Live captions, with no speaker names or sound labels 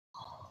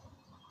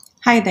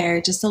Hi there,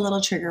 just a little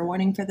trigger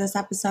warning for this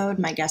episode.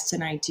 My guest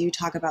and I do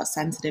talk about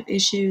sensitive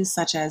issues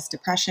such as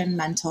depression,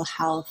 mental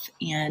health,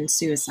 and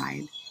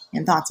suicide,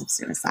 and thoughts of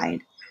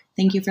suicide.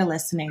 Thank you for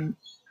listening.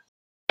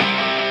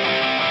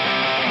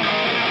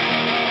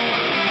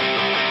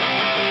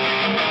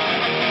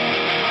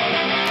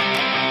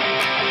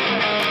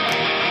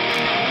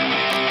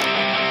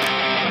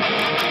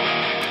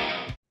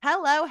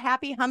 Hello,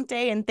 happy hump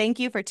day, and thank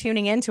you for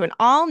tuning in to an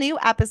all new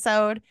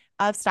episode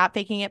of Stop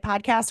Faking It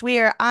podcast. We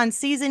are on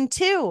season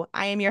 2.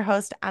 I am your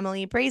host,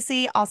 Emily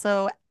Bracey,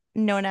 also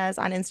known as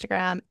on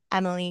Instagram,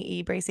 Emily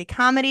E. Bracey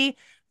Comedy,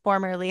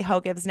 formerly Ho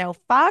Gives No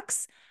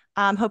Fucks.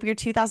 Hope your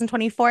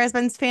 2024 has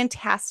been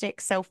fantastic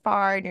so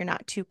far and you're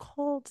not too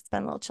cold. It's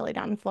been a little chilly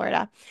down in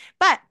Florida,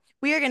 but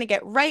we are going to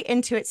get right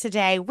into it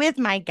today with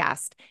my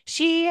guest.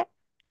 She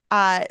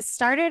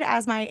started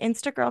as my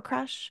Insta girl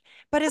crush,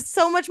 but is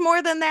so much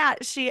more than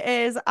that. She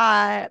is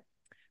a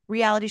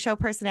reality show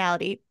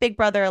personality, Big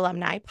Brother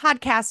alumni,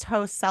 podcast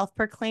host,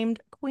 self-proclaimed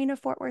Queen of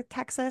Fort Worth,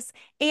 Texas,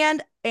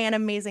 and an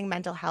amazing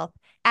mental health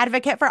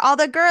advocate for all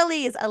the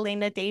girlies,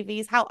 Elena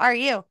Davies. How are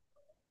you?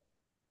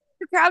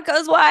 The crowd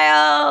goes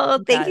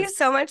wild. It Thank you does.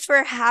 so much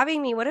for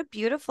having me. What a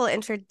beautiful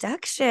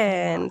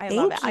introduction. I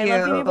love it. Thank I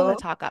love being able to you.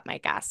 talk up my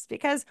guests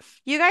because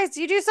you guys,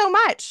 you do so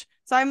much.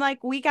 So I'm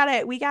like, we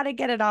gotta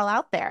get it all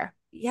out there.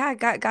 Yeah,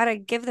 gotta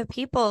give the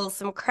people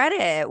some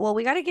credit. Well,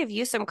 we gotta give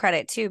you some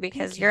credit too,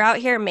 because Thank you're you. out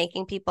here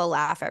making people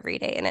laugh every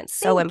day, and it's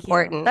so Thank you.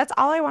 important. That's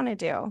all I want to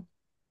do.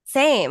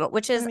 Same,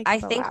 which I want to is make I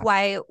people think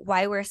laugh.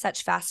 why we're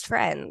such fast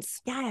friends.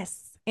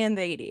 Yes. And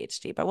the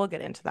ADHD, but we'll get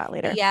into that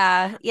later.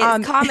 Yeah, it's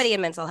Um, comedy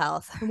and mental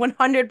health.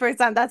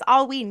 100%. That's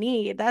all we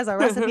need. That's a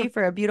recipe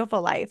for a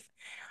beautiful life.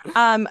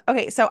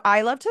 Okay, so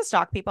I love to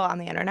stalk people on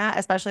the internet,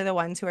 especially the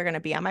ones who are going to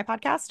be on my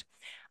podcast.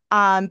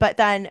 But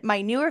then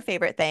my newer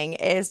favorite thing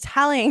is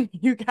telling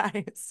you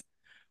guys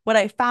what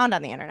I found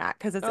on the internet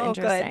because it's Oh, good.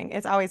 interesting.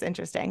 It's always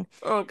interesting.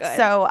 Oh, good.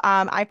 So,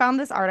 I found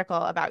this article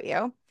about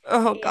you,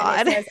 Oh, and it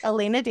God. says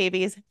Elena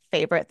Davies'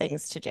 favorite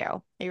things to do.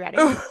 Are you ready?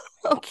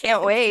 Oh,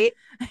 can't wait.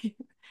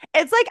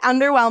 It's like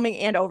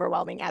underwhelming and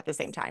overwhelming at the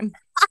same time.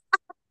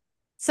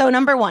 So,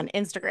 number one,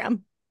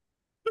 Instagram.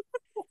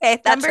 Okay,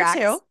 that Number tracks.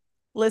 two,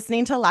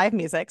 listening to live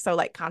music. So,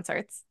 like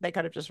concerts, they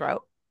could have just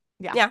wrote.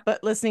 Yeah, Yeah.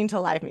 but listening to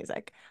live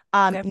music.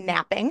 Okay.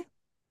 Napping,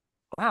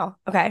 Wow.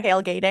 Okay.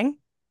 tailgating,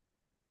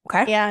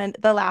 Okay. and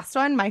the last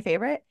one, my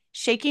favorite,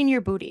 shaking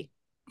your booty.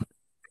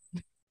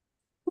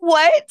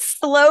 What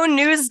slow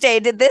news day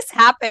did this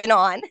happen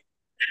on?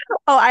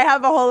 Oh, I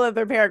have a whole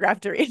other paragraph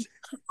to read.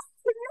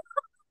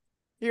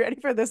 You ready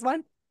for this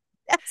one?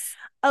 Yes.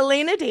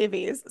 Elena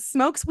Davies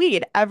smokes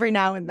weed every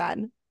now and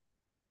then.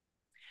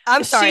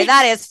 I'm sorry, She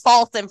that is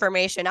false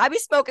information. I be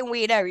smoking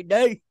weed every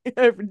day.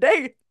 every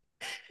day.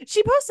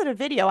 She posted a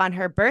video on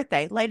her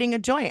birthday lighting a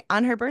joint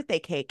on her birthday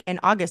cake in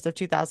August of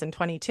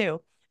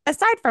 2022.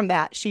 Aside from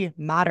that, she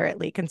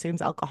moderately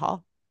consumes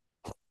alcohol.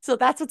 So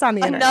that's what's on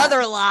the internet.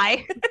 Another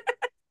lie.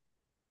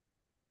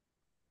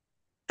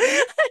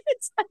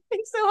 It's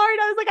laughing so hard.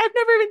 I was like, I've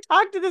never even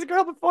talked to this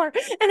girl before, and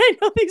I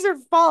know these are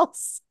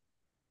false.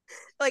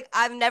 Like,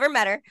 I've never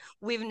met her.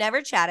 We've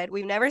never chatted.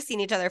 We've never seen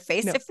each other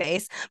face No. to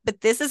face.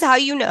 But this is how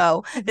you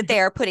know that they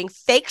are putting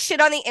fake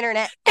shit on the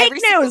internet Fake every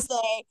single news.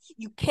 day.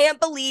 You can't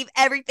believe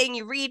everything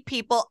you read,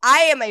 people. I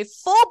am a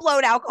full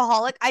blown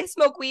alcoholic. I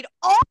smoke weed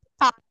all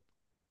the time.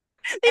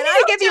 They And need I to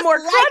don't give you just more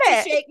like to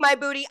credit. shake my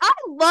booty. I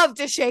love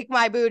to shake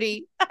my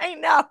booty. I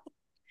know.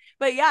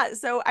 But yeah,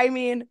 so I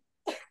mean,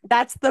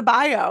 that's the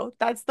bio.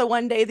 That's the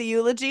one day the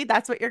eulogy.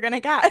 That's what you're gonna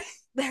get.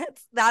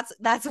 That's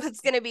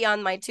what's gonna be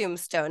on my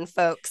tombstone,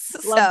 folks.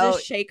 Love to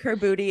So shake her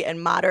booty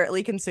and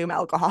moderately consume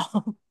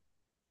alcohol.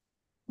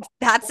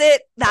 that's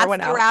it. That's Throwing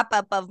the out. wrap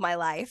up of my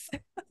life.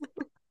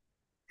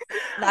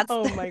 That's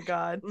Oh my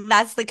God.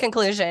 that's the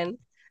conclusion.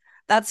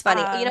 That's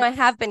funny. Um, I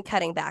have been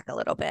cutting back a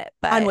little bit,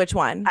 on but which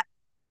one?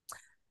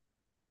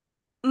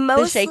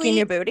 The shaking mostly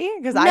your booty?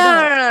 Because no, I no,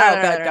 don't. no, Oh,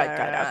 no, good, no, good,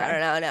 good. no, Okay. no,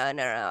 no, no,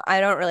 no, no.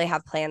 I don't really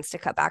have plans to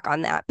cut back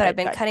on that, but I've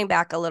Good, been good. cutting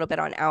back a little bit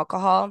on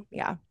alcohol,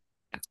 Yeah.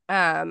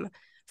 um,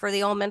 for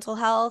the old mental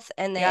health,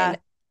 and Yeah. then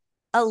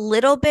a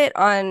little bit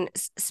on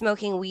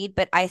smoking weed,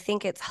 but I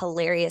think it's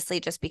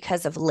hilariously just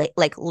because of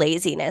like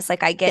laziness.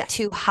 Like I get Yes.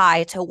 too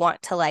high to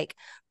want to like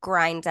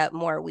grind up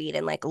more weed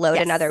and like load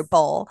Yes. another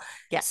bowl. So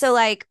Yes.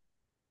 like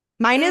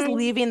Mine is mm,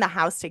 leaving the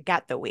house to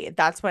get the weed.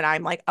 That's when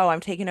I'm like, oh,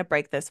 I'm taking a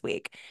break this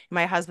week.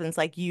 My husband's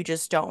like, you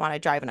just don't want to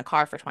drive in a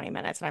car for 20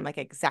 minutes. And I'm like,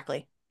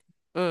 exactly.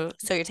 so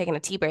you're taking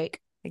a tea break.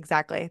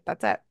 Exactly.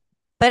 That's it.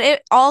 But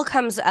it all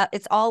comes up,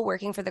 it's all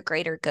working for the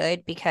greater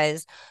good,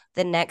 because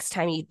the next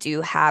time you do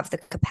have the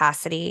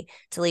capacity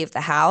to leave the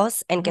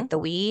house and Mhm. get the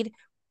weed,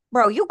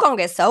 bro, you gonna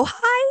get so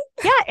high.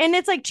 Yeah. And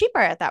it's like cheaper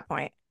at that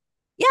point.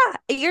 Yeah,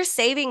 you're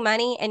saving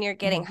money and you're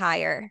getting Mhm.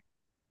 higher.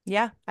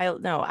 Yeah. I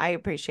know. I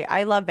appreciate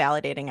I love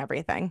validating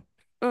everything.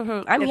 I'm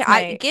here. It's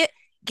I my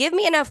give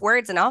me enough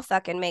words and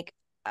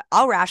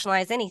I'll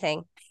rationalize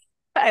anything.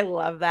 I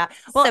love that.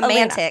 Well,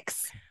 Elena,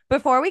 Semantics.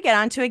 before we get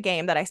on to a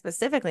game that I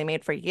specifically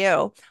made for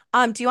you,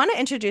 do you want to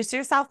introduce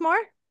yourself more?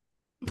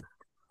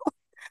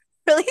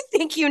 Really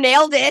think think you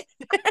nailed it.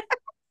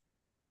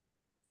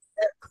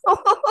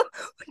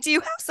 Do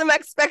you have some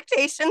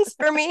expectations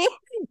for me?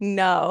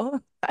 No,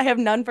 I have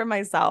none for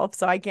myself,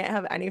 so I can't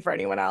have any for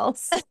anyone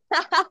else.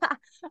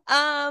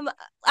 I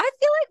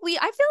feel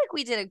like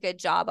we did a good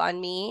job on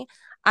me.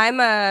 I'm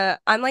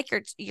like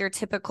your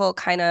typical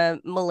kind of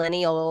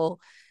millennial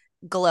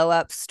glow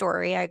up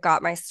story. I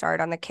got my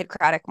start on the Kid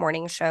Craddock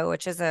Morning Show,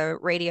 which is a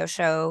radio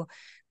show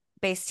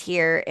based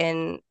here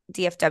in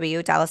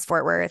DFW, Dallas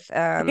Fort Worth.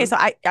 Okay, so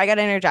I got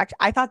to interject.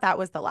 I thought that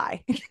was the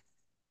lie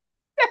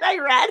that I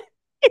read.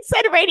 It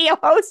said radio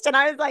host, and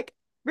I was like,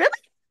 really?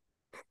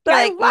 But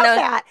I like, love no,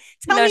 that.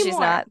 Tell no, me she's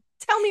more. not.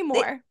 Tell me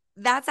more.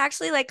 That's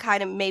actually like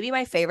kind of maybe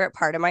my favorite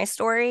part of my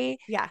story.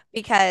 Yeah.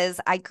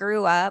 Because I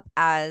grew up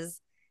as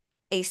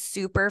a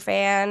super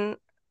fan,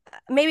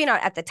 maybe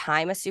not at the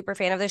time a super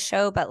fan of the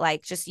show, but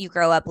like just you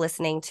grow up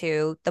listening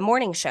to the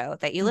morning show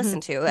that you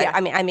listen to. Yeah.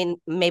 I mean,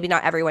 maybe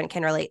not everyone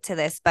can relate to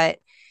this, but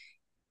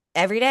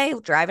every day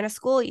driving to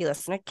school, you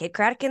listen to Kid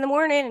Craddock in the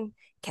morning and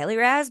Kelly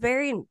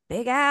Raspberry and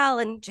Big Al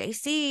and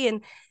JC.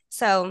 And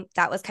so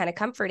that was kind of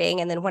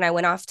comforting. And then when I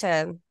went off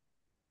to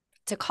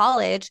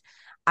college,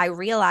 I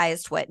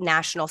realized what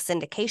national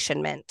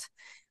syndication meant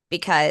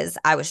because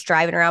I was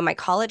driving around my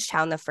college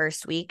town the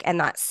first week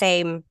and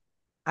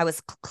I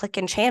was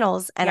clicking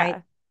channels and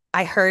Yeah.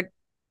 I heard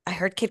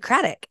Kid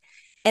Craddock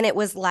and it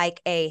was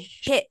like a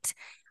hit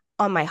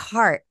on my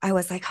heart. I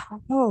was like,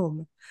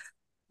 home.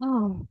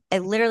 Oh,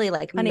 it literally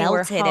like Honey, we're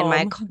melted in my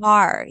home.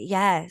 car.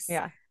 Yes.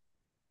 Yeah.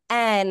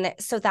 And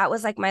so that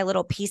was like my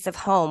little piece of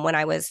home when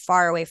I was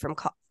far away from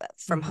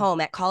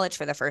home at college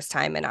for the first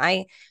time. And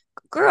I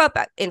grew up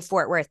in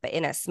Fort Worth, but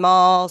in a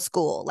small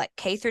school, like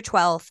K through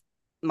 12th,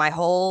 my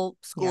whole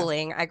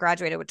schooling. Yeah. I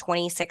graduated with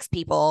 26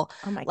 people.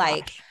 Oh my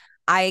like, gosh.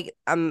 I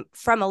am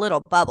from a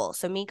little bubble.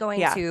 So me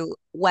going to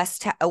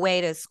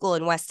away to school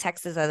in West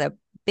Texas at a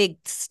big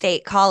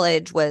state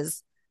college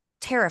was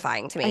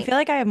terrifying to me. I feel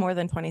like I have more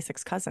than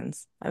 26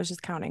 cousins. I was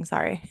just counting.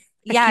 Sorry.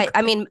 Yeah.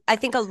 I mean, I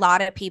think a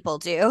lot of people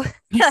do.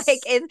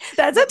 Like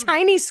that's a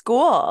tiny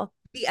school.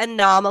 The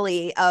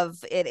anomaly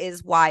of it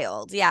is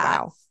wild.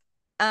 Yeah.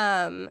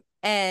 Wow.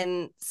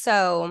 And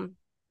so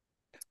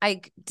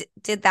I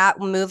did that,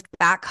 moved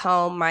back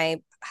home.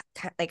 My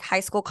like high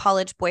school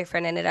college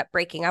boyfriend ended up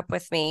breaking up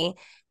with me.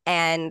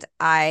 And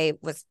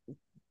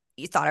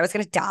you thought I was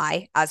going to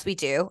die, as we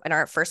do in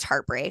our first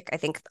heartbreak. I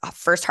think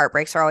first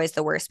heartbreaks are always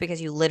the worst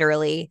because you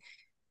literally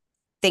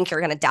think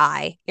you're going to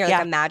die. You're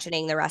like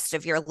imagining the rest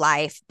of your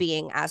life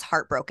being as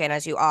heartbroken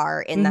as you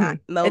are in that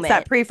moment. It's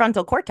that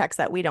prefrontal cortex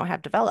that we don't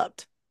have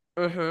developed.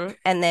 And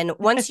then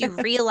once you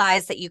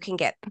realize that you can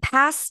get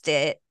past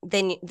it,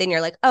 then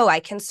you're like, oh, I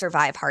can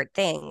survive hard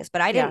things.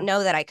 But I didn't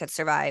know that I could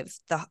survive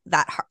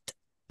that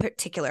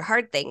particular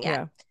hard thing yet.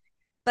 Yeah.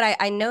 But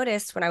I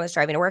noticed when I was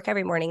driving to work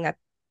every morning that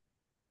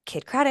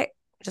Kid Craddock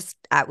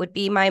that would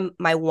be my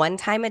one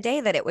time a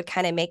day that it would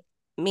kind of make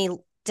me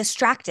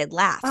distracted,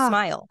 laugh,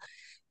 smile.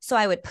 So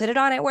I would put it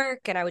on at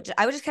work and I would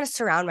just kind of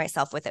surround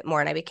myself with it more.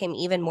 And I became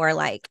even more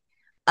like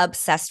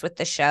obsessed with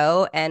the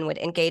show and would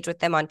engage with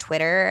them on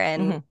Twitter.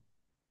 And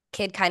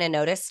Kid kind of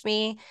noticed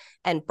me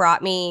and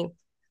brought me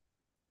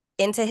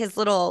into his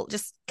little,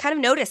 just kind of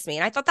noticed me.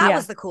 And I thought that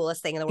was the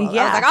coolest thing in the world.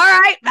 I was like, all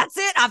right, that's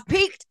it. I've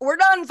peaked. We're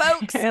done,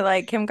 folks.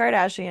 Like Kim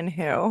Kardashian,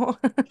 who?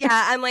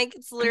 Yeah, I'm like,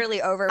 it's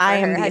literally over for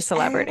I her. am the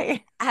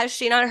celebrity. Has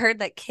she not heard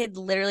that Kid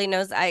literally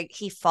knows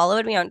he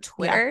followed me on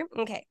Twitter?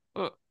 Yeah. Okay.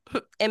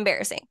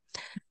 Embarrassing.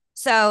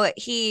 So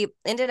he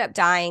ended up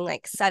dying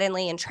like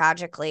suddenly and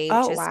tragically,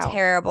 which is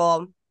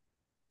terrible.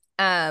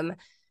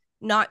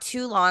 Not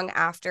too long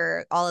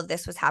after all of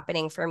this was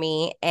happening for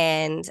me.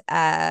 And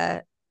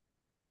I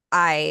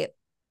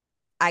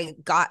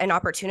got an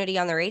opportunity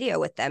on the radio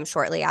with them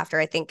shortly after.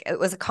 I think it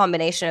was a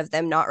combination of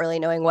them not really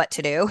knowing what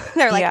to do.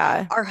 They're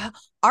like,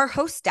 our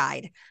host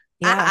died.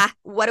 Yeah.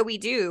 What do we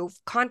do?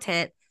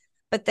 Content.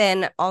 But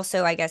then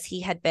also, I guess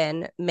he had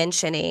been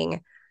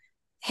mentioning,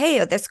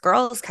 hey, this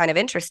girl is kind of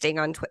interesting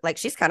on Twitter. Like,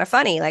 she's kind of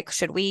funny. Like,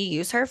 should we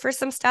use her for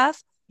some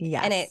stuff?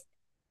 Yes.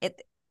 And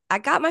I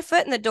got my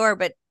foot in the door,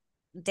 but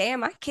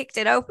damn, I kicked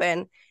it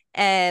open.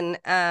 And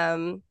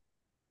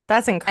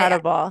that's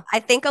incredible. I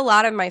think a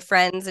lot of my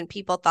friends and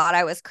people thought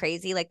I was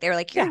crazy. Like, they were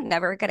like, you're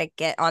never going to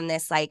get on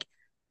this like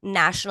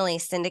nationally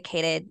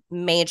syndicated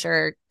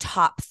major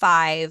top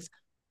 5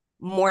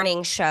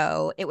 morning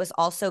show. It was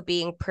also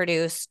being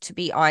produced to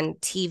be on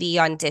TV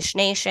on Dish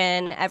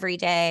Nation every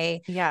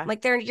day. Yeah. I'm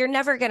like, you're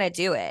never going to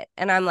do it.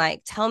 And I'm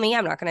like, tell me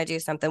I'm not going to do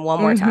something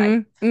one more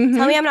time. Tell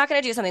me I'm not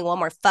going to do something one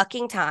more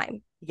fucking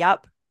time.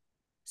 Yep.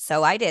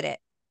 So I did it.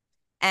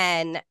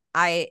 And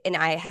I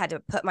had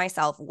to put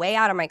myself way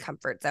out of my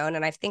comfort zone.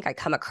 And I think I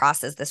come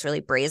across as this really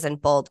brazen,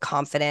 bold,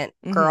 confident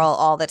girl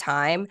all the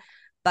time.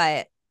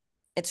 But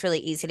it's really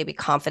easy to be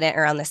confident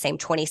around the same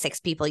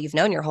 26 people you've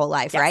known your whole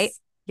life, right?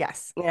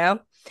 Yes. You know,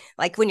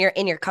 like when you're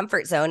in your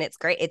comfort zone, it's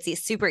great.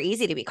 It's super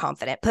easy to be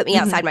confident. Put me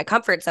outside my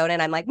comfort zone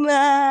and I'm like,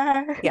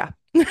 Mah. Yeah.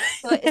 so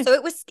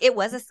it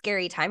was a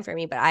scary time for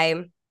me, but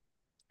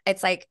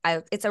it's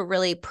a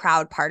really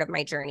proud part of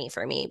my journey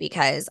for me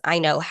because I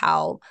know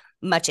how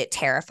much it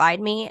terrified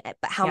me,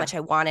 but how much I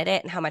wanted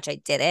it and how much I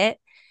did it.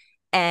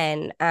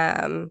 And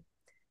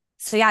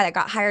so yeah, I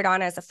got hired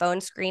on as a phone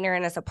screener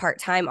and as a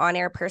part-time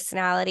on-air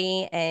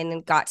personality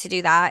and got to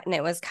do that. And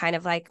it was kind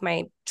of like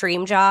my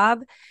dream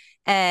job.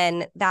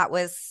 And that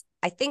was,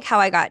 I think, how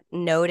I got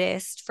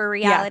noticed for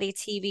reality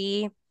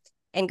TV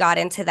and got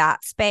into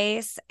that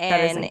space. And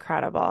that is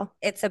incredible.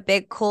 It's a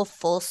big, cool,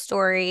 full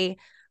story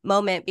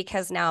moment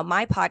because now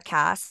my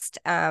podcast,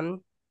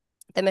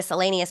 the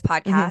Miscellaneous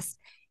podcast,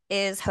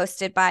 is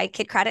hosted by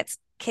Kid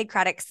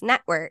Craddock's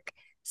network.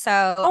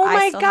 So oh I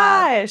my still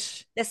gosh,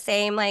 have the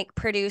same like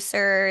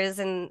producers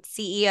and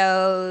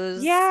CEOs,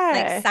 like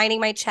yeah,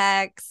 signing my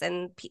checks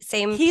and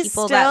same he's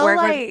people still that work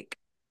like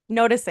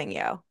noticing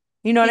you.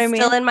 You know what I he's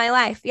mean? still in my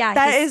life. Yeah,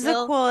 That he's is the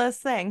still.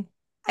 coolest thing.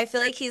 I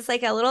feel like he's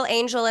like a little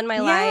angel in my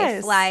life,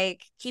 Yes.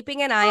 like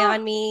keeping an eye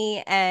on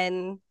me.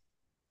 And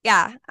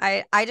yeah,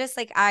 I just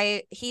like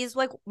he's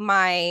like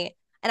and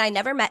I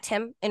never met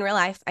him in real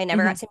life. I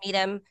never got to meet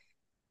him,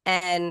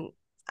 and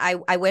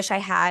I wish I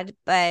had,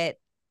 but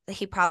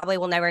he probably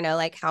will never know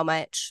like how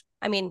much.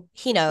 I mean,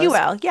 he knows. You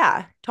will,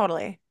 yeah,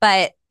 totally.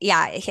 But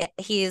yeah,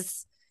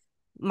 he's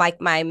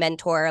my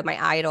mentor,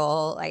 my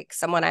idol, like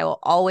someone I will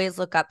always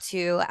look up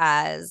to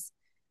as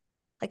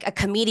like a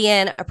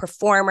comedian, a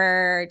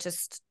performer,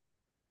 just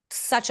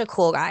such a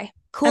cool guy.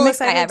 Coolest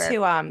guy ever.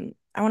 To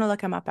I want to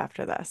look him up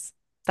after this.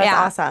 That's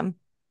awesome.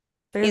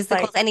 He's the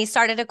coolest, and he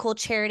started a cool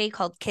charity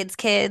called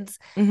Kids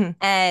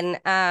and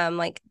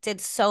like did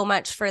so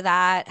much for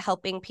that,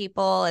 helping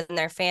people and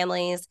their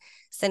families,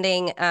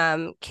 sending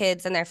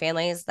kids and their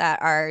families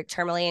that are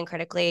terminally and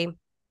critically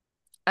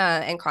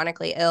and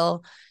chronically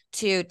ill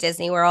to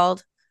Disney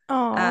World.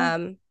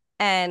 And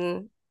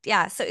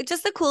yeah, so it's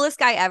just the coolest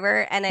guy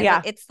ever. And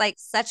it's like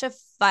such a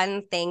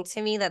fun thing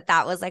to me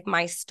that was like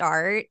my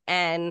start,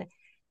 and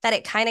that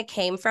it kind of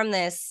came from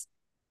this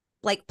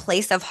like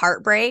place of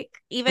heartbreak,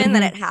 even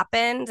that it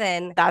happened.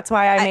 And that's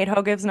why I made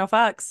Ho Gives No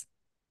Fucks.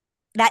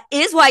 That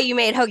is why you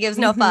made Ho Gives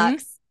No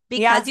Fucks,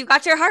 because you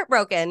got your heart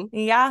broken.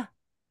 Yeah.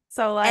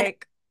 So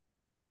like,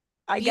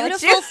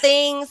 beautiful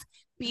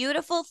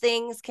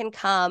things can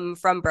come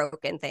from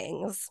broken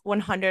things.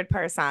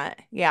 100%.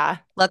 Yeah.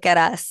 Look at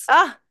us.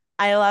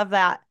 I love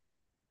that.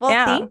 Well,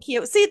 thank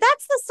you. See,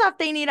 that's the stuff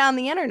they need on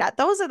the internet.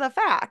 Those are the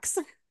facts.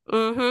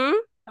 Mm-hmm.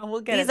 And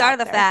we'll get These are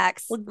the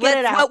facts. We'll get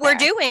it out what there. We're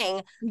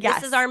doing. Yes.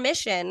 This is our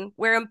mission.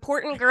 We're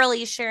important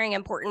girlies sharing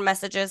important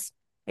messages.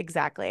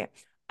 Exactly.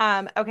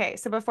 Okay,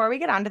 so before we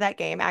get on to that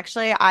game,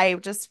 actually, I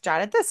just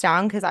jotted this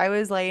down because I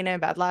was laying in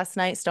bed last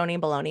night, Stony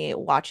Baloney,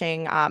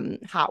 watching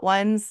Hot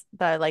Ones,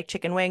 the like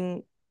chicken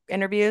wing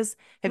interviews.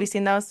 Have you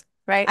seen those?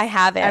 Right? I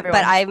haven't,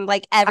 but I'm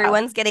like,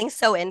 everyone's getting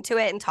so into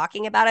it and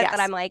talking about it that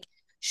I'm like,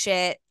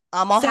 shit,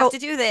 I'll have to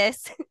do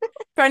this.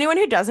 For anyone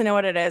who doesn't know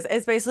what it is,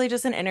 it's basically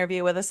just an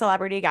interview with a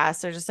celebrity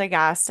guest or just a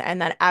guest,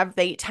 and then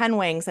they eat 10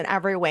 wings, and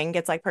every wing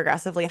gets like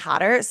progressively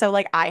hotter. So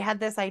like I had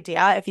this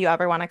idea, if you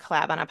ever want to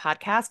collab on a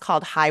podcast,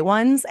 called High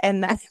Ones,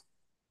 and then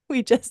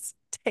we just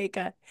take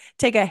a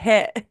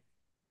hit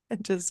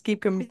and just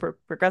keep them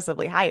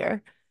progressively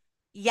higher.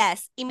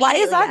 Yes. Why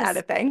is that not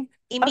a thing?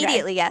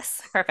 Immediately,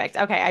 yes. Perfect.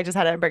 Okay, I just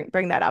had to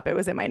bring that up. It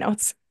was in my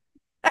notes.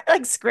 I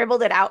like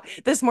scribbled it out.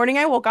 This morning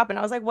I woke up and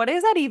I was like, what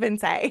does that even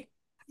say?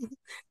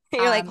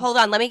 You're like, hold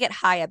on, let me get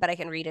high. I bet I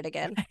can read it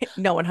again.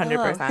 No,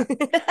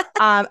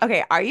 100%.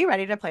 Okay, are you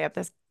ready to play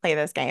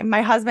this game?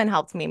 My husband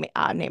helped me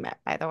name it,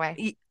 by the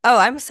way. Oh,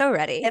 I'm so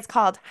ready. It's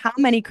called How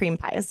Many Cream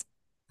Pies?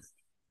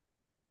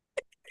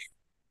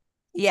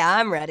 Yeah,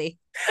 I'm ready.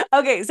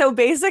 Okay, so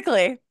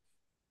basically,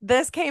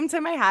 this came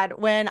to my head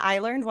when I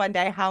learned one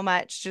day how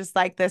much just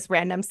like this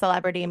random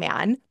celebrity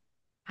man,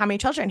 how many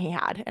children he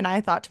had. And I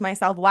thought to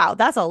myself, wow,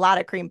 that's a lot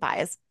of cream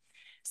pies.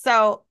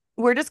 So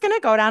we're just going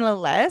to go down a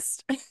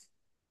list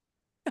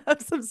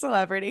of some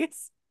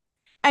celebrities,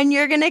 and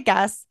you're going to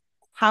guess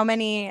how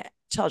many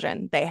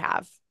children they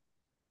have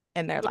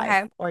in their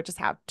life, or just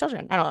have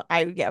children.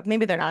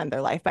 Maybe they're not in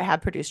their life, but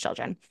have produced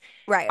children.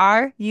 Right.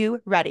 Are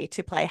you ready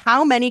to play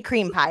How Many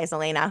Cream Pies,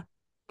 Elena?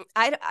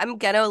 I'm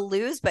going to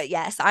lose, but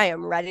yes, I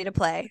am ready to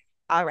play.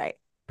 All right.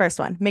 First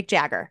one, Mick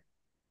Jagger.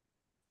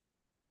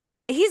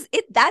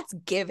 That's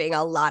giving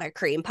a lot of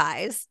cream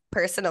pies,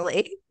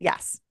 personally.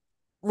 Yes.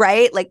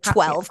 Right? Like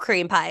 12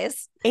 cream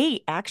pies.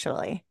 8,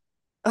 actually.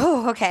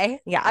 Oh, okay.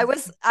 Yeah.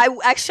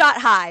 I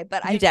shot high,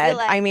 but I did. Feel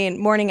like... I mean,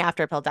 Morning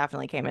After Pill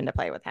definitely came into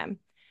play with him.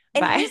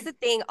 And here's the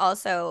thing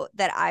also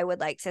that I would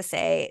like to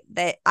say,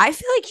 that I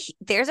feel like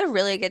there's a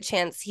really good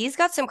chance he's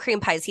got some cream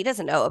pies he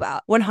doesn't know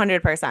about.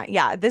 100%.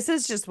 Yeah. This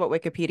is just what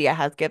Wikipedia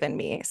has given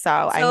me. So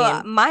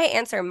I mean, my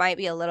answer might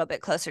be a little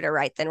bit closer to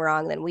right than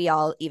wrong than we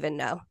all even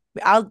know.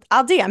 I'll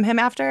DM him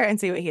after and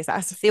see what he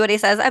says. See what he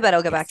says. I bet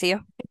I'll get back to you.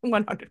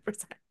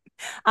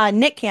 100%.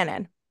 Nick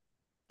Cannon,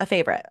 a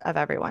favorite of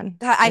everyone.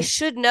 I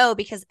should know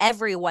because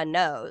everyone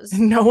knows.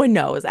 No one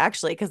knows,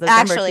 actually, because the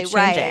number keeps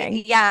changing.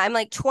 Right. Yeah, I'm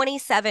like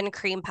 27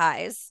 cream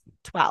pies.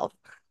 12.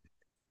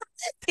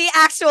 The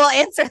actual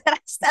answer that I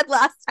said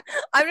last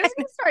time. I'm just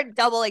going to start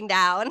doubling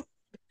down.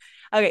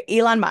 Okay,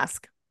 Elon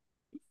Musk.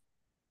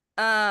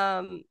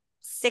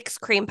 6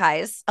 cream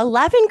pies.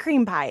 11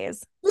 cream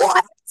pies.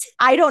 What?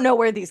 I don't know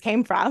where these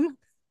came from.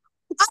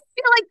 I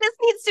feel like this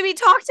needs to be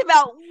talked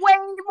about way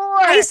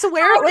more. I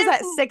swear it was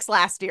at 6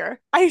 last year.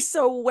 I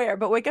swear,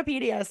 but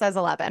Wikipedia says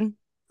 11.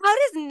 How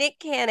does Nick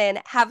Cannon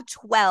have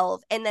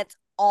 12 and that's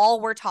all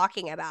we're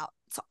talking about?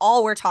 It's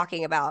all we're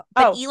talking about.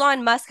 But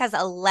Elon Musk has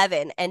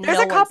 11 and there's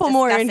no a couple one's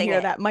more in here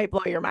it. that might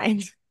blow your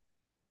mind.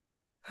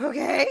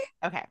 Okay.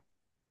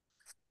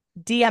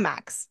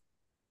 DMX.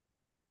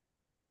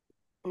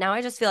 Now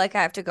I just feel like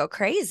I have to go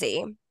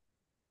crazy.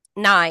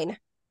 9.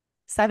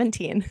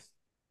 17.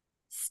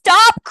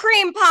 Stop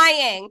cream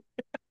pieing.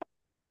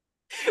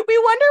 We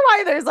wonder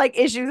why there's like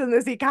issues in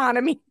this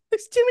economy.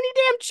 There's too many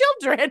damn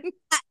children.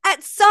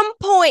 At some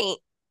point,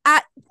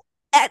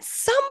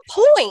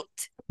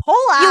 pull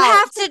out. You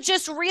have to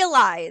just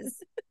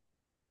realize,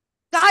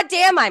 God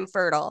damn, I'm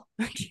fertile.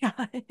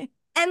 Yeah.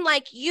 And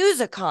like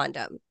use a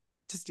condom.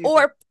 Just use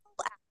it.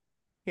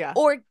 Yeah.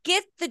 Or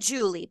get the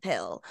Julie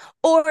pill.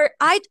 Or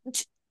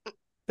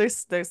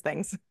there's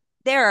things.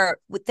 There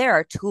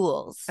are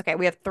tools. Okay,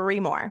 we have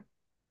 3 more.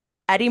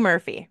 Eddie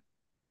Murphy.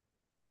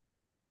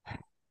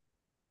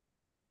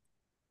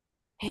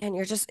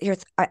 Man,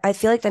 I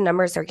feel like the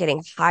numbers are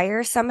getting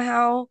higher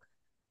somehow.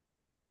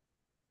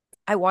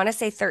 I want to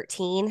say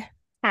 13.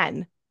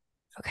 10.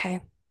 Okay.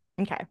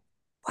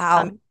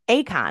 Wow.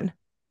 Akon.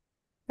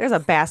 There's a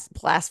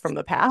blast from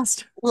the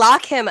past.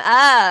 Lock him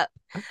up.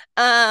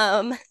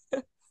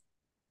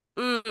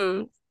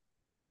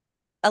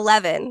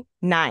 11.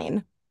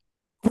 9.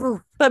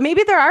 But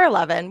maybe there are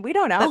 11. We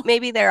don't know. But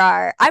maybe there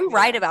are. I'm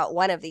right about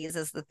one of these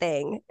is the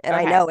thing, and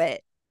I know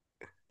it.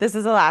 This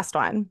is the last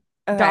one.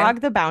 Okay.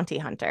 Dog the Bounty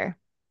Hunter.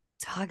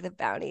 Dog the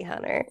Bounty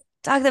Hunter.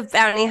 Dog the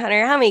Bounty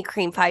Hunter. How many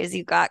cream pies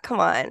you got? Come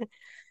on.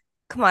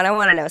 I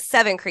want to know.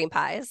 7 cream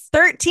pies.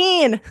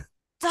 13.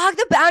 Dog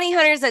the Bounty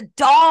Hunter is a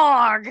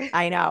dog.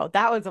 I know.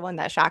 That was the one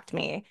that shocked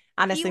me.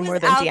 Honestly, more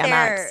than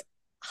DMX.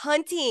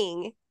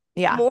 Hunting.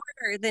 Yeah. More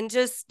than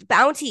just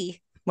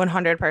bounty.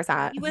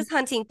 100%. He was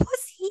hunting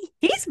pussy.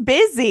 He's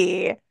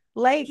busy.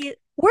 Like,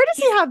 where does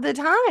he have the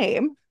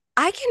time?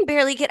 I can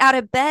barely get out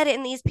of bed,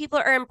 and these people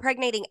are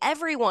impregnating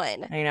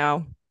everyone. I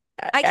know.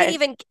 I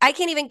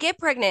can't even get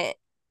pregnant.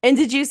 And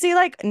did you see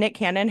like Nick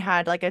Cannon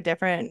had like a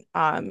different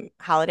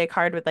holiday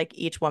card with like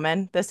each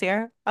woman this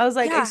year? I was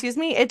like, excuse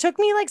me, it took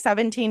me like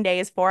 17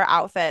 days, 4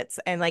 outfits,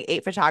 and like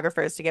 8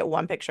 photographers to get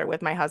one picture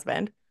with my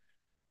husband.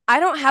 I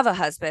don't have a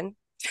husband.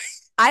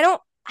 I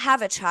don't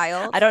have a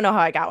child. I don't know how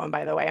I got one,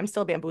 by the way. I'm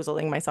still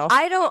bamboozling myself.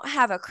 I don't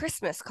have a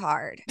Christmas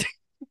card.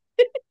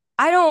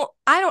 I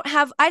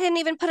didn't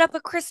even put up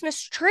a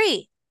Christmas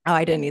tree. Oh,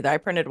 I didn't either. I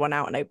printed one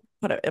out and I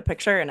put a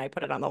picture and I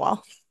put it on the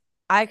wall.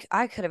 I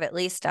could have at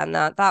least done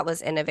that. That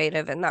was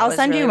innovative, and that I'll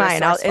send really you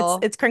mine.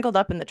 It's crinkled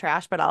up in the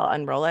trash, but I'll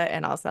unroll it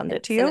and I'll send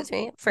it to you. Send it to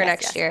me for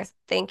next year.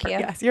 Thank you.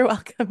 Yes, you're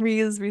welcome.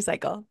 Reuse,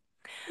 recycle.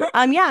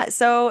 Yeah.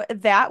 So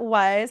that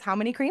was How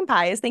Many Cream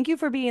Pies. Thank you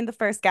for being the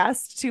first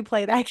guest to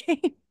play that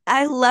game.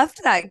 I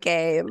loved that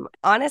game.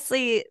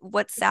 Honestly,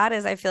 what's sad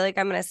is I feel like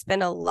I'm going to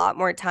spend a lot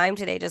more time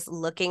today just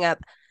looking up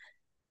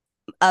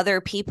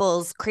other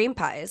people's cream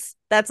pies.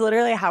 That's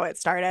literally how it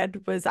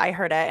started. Was I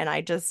heard it and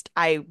I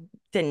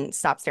didn't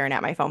stop staring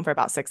at my phone for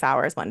about 6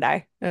 hours one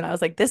day, and I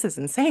was like, "This is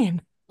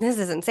insane. This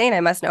is insane. I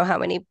must know how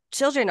many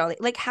children are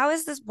like. How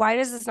is this? Why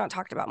does this not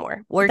talked about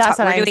more? We're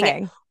doing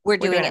it. We're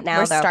doing it now.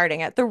 We're starting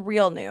it. The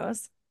real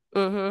news.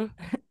 Mm-hmm.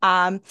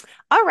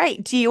 All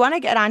right. Do you want to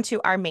get on to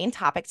our main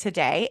topic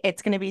today?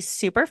 It's going to be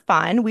super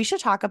fun. We should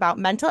talk about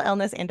mental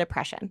illness and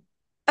depression.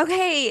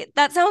 Okay,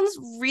 that sounds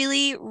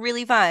really,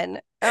 really fun.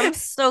 I'm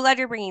so glad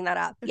you're bringing that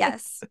up.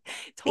 Yes.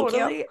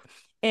 Totally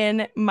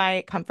in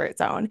my comfort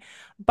zone.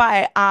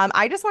 But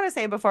I just want to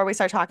say before we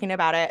start talking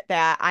about it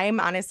that I'm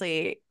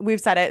honestly,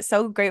 we've said it,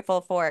 so grateful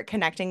for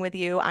connecting with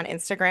you on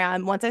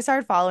Instagram. Once I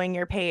started following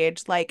your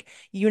page, like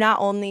you not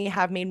only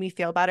have made me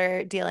feel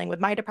better dealing with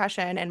my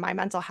depression and my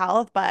mental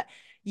health, but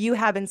you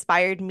have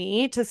inspired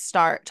me to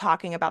start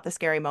talking about the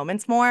scary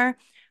moments more.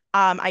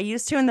 I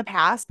used to in the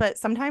past, but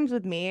sometimes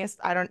with me,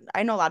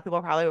 I know a lot of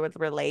people probably would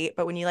relate,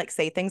 but when you like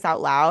say things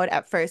out loud,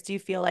 at first you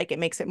feel like it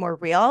makes it more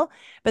real,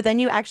 but then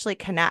you actually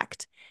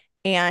connect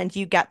and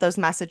you get those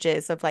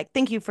messages of like,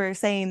 thank you for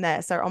saying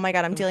this, or, oh my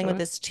God, I'm dealing with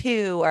this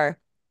too.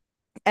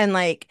 And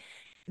like,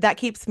 that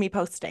keeps me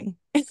posting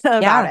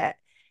about it.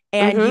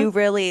 And you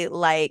really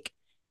like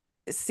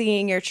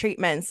seeing your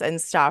treatments and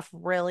stuff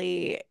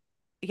really,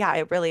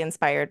 it really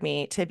inspired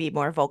me to be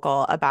more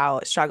vocal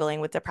about struggling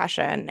with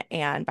depression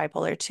and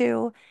bipolar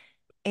 2.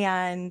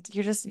 And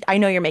I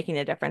know you're making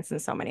a difference in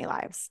so many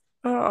lives.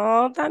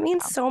 Oh, that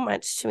means so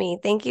much to me.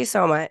 Thank you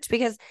so much.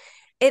 Because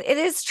it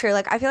is true.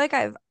 Like, I feel like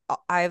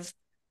I've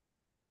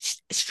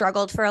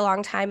struggled for a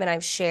long time and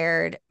I've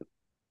shared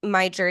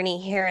my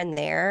journey here and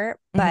there.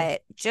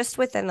 But just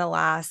within the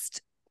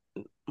last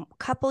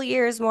couple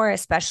years more,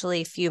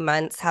 especially few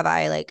months, have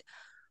I like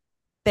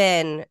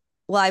been...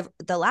 Well,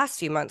 the last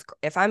few months,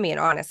 if I'm being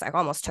honest, like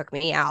almost took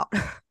me out.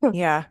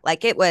 Yeah.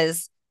 Like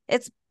it's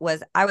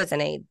I was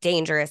in a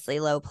dangerously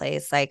low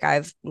place. Like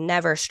I've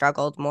never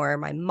struggled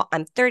more.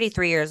 I'm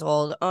 33 years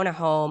old, own a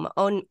home,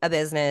 own a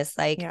business,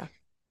 like,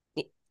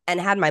 and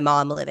had my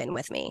mom living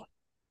with me.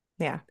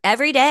 Yeah.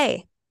 Every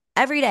day,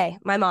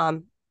 my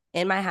mom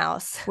in my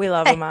house. We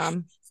love a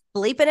mom.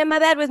 Sleeping in my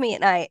bed with me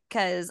at night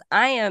because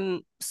I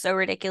am so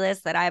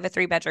ridiculous that I have a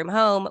 3-bedroom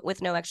home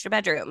with no extra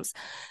bedrooms.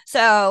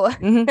 So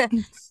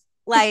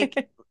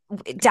like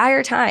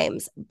dire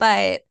times.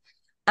 But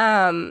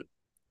I've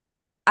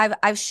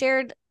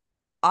shared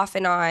off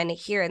and on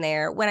here and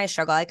there when I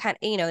struggle. I kind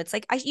of, it's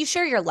like you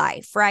share your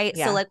life, right?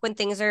 Yeah. So like when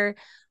things are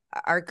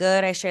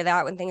good, I share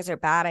that. When things are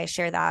bad, I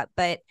share that.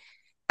 But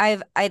I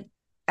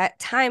at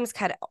times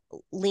kind of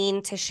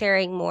lean to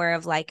sharing more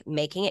of like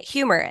making it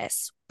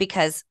humorous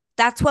because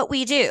that's what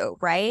we do,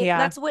 right? Yeah.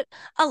 That's what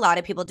a lot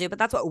of people do, but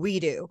that's what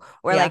we do.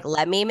 We're like,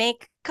 let me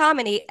make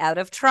comedy out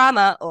of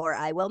trauma or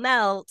I will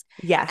melt.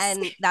 Yes.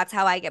 And that's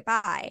how I get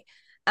by.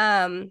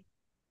 And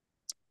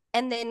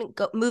then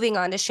moving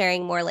on to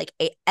sharing more like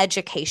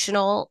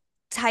educational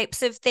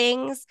types of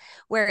things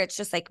where it's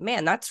just like,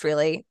 man, that's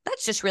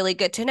just really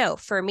good to know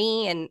for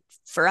me and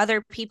for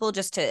other people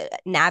just to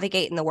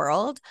navigate in the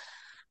world.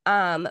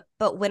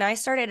 But when I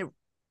started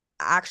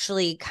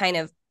actually kind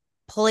of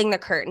pulling the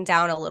curtain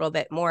down a little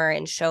bit more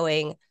and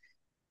showing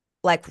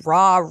like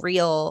raw,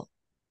 real,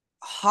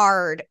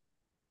 hard,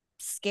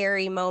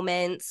 scary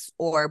moments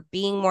or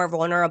being more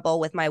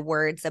vulnerable with my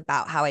words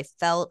about how I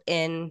felt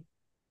in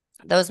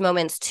those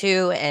moments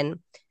too, and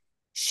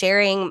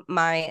sharing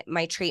my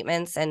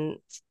treatments. And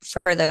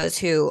for those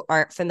who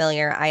aren't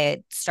familiar, I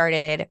had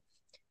started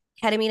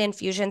ketamine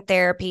infusion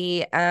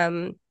therapy,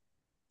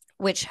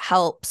 which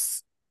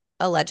helps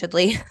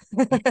allegedly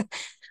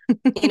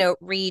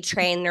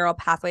retrain neural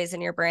pathways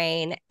in your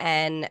brain,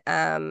 and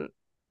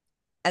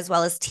as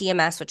well as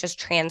TMS, which is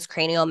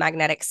transcranial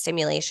magnetic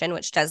stimulation,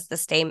 which does the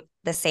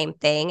same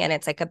thing. And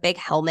it's like a big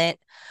helmet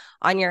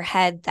on your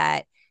head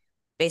that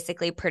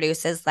basically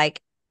produces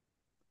like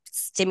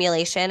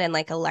stimulation and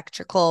like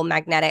electrical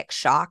magnetic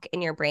shock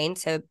in your brain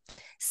to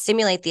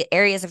stimulate the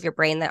areas of your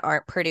brain that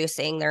aren't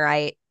producing the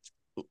right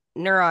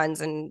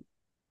neurons and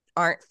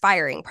aren't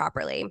firing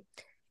properly.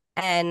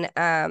 And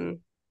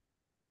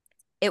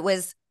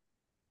it's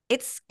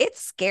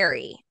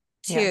scary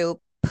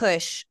to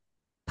push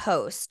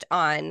post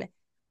on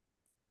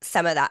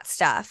some of that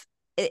stuff.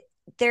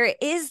 There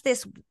is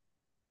this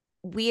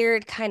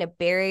weird kind of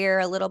barrier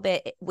a little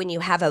bit when you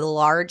have a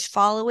large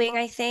following,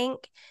 I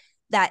think,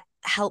 that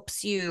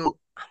helps you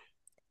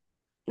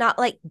not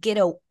like get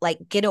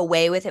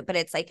away with it, but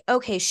it's like,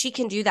 okay, she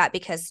can do that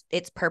because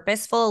it's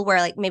purposeful, where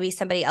like maybe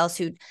somebody else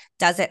who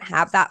doesn't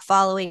have that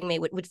following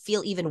would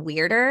feel even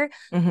weirder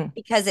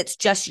because it's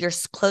just your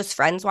close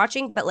friends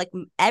watching. But like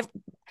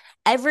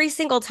every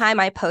single time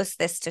I post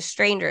this to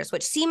strangers,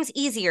 which seems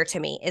easier to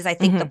me, is I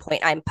think the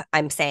point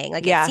I'm saying,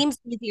 like, it seems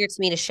easier to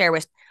me to share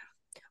with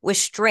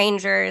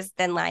strangers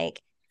than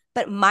like,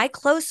 but my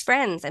close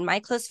friends and my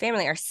close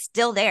family are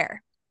still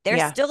there.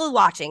 They're still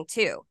watching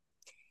too.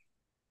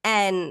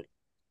 And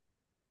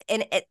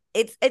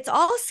it's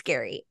all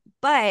scary,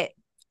 but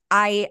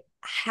I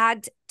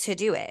had to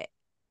do it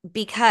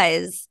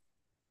because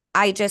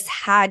I just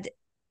had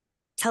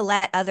to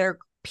let other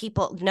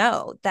people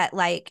know that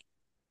like,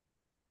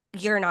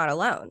 you're not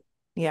alone.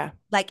 Yeah.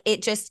 Like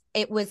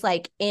it was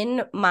like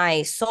in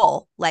my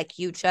soul, like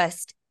you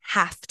just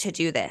have to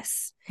do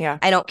this. Yeah.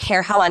 I don't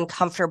care how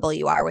uncomfortable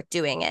you are with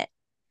doing it.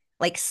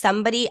 Like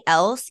somebody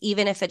else,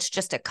 even if it's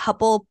just a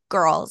couple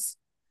girls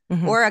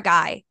or a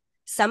guy,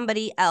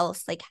 somebody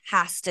else like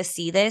has to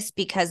see this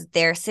because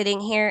they're sitting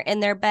here in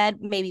their bed,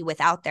 maybe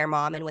without their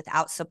mom and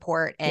without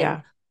support,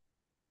 and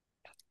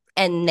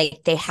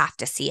they have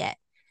to see it.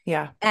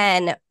 Yeah.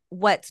 And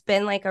what's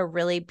been like a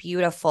really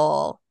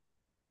beautiful,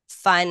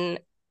 fun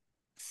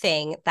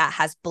thing that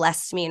has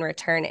blessed me in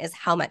return is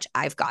how much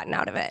I've gotten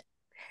out of it.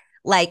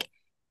 Like,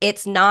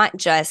 it's not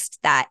just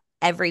that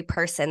every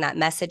person that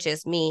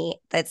messages me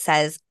that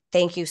says,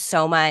 thank you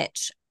so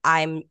much,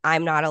 I'm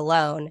not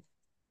alone.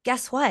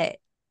 Guess what?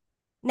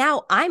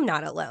 Now I'm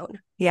not alone.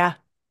 Yeah.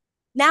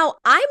 Now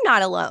I'm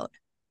not alone.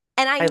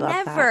 And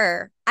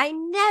I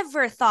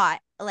never thought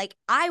like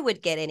I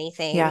would get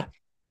anything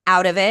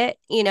out of it,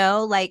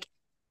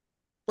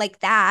 like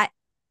that.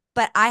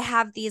 But I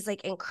have these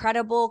like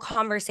incredible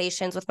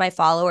conversations with my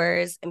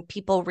followers and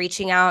people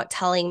reaching out,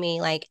 telling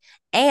me like,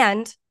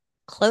 and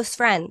close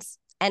friends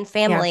and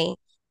family,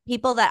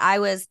 people that I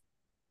was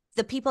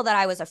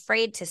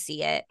afraid to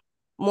see it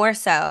more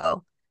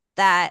so,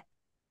 that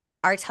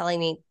are telling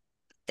me,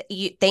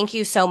 thank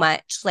you so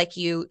much. Like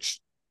you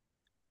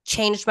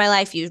changed my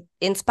life. You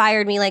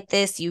inspired me like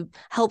this. You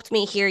helped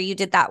me here. You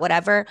did that,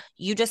 whatever.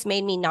 You just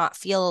made me not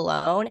feel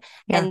alone.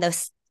 And the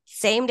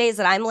same days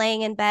that I'm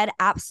laying in bed,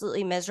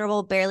 absolutely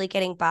miserable, barely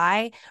getting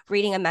by,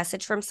 reading a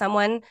message from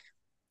someone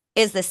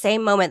is the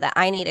same moment that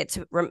I needed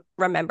to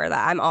remember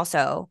that I'm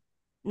also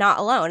not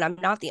alone. I'm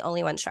not the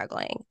only one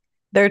struggling.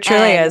 There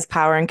truly is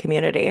power in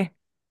community.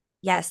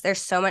 Yes, there's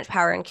so much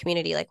power in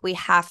community. Like we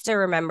have to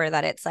remember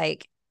that it's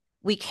like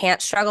we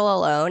can't struggle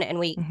alone,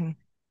 and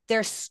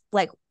there's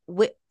like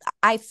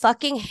I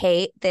fucking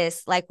hate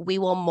this, like, we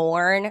will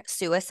mourn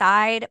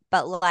suicide,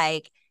 but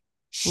like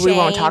We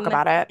won't talk shame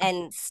about it.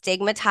 and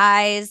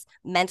stigmatize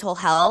mental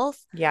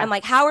health. Yeah. I'm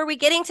like, how are we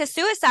getting to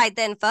suicide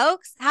then,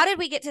 folks? How did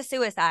we get to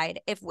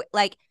suicide? If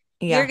like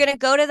you're gonna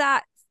go to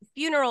that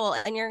funeral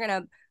and you're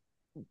gonna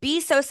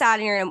be so sad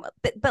and you're gonna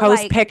but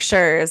post like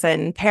pictures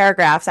and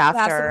paragraphs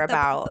after the,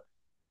 about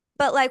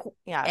but like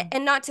yeah.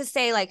 and not to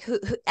say like who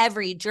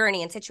every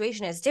journey and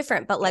situation is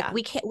different, but like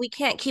Yeah. we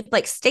can't keep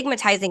like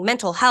stigmatizing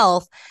mental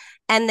health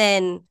and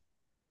then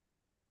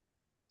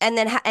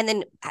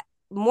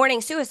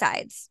mourning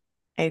suicides.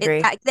 I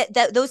agree.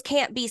 Those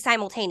can't be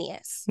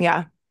simultaneous.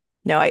 Yeah.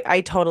 No,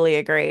 I totally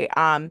agree.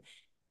 I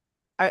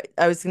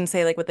was going to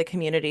say, like, with the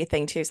community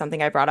thing too,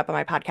 something I brought up on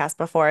my podcast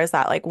before is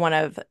that, like, one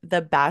of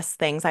the best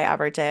things I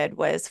ever did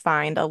was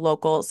find a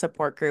local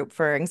support group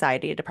for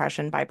anxiety,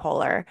 depression,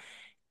 bipolar.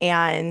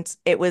 And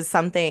it was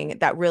something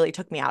that really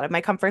took me out of my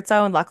comfort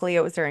zone. Luckily,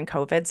 it was during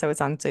COVID, so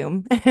it's on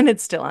Zoom and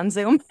it's still on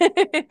Zoom.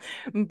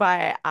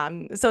 But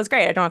so it's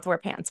great. I don't have to wear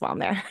pants while I'm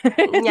there.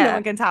 No Yeah.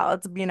 one can tell.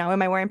 It's,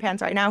 am I wearing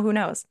pants right now? Who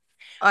knows?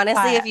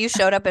 Honestly, But if you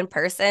showed up in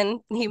person,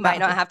 you might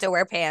not have to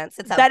wear pants.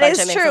 It's a that bunch of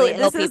is true. mentally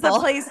ill This is the people.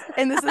 place,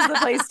 and this is the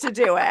place to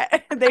do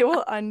it. They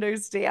will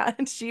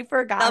understand. She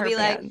forgot They'll her be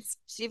like, pants.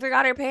 she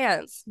forgot her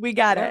pants. We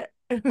got Well,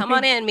 it. come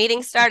on in,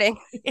 meeting starting.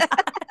 Yeah.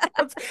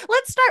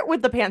 Let's start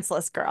with the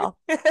pantsless girl.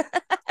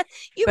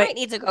 You But might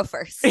need to go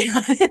first.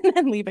 and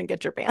then leave and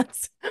get your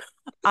pants.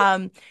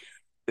 Um,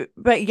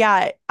 but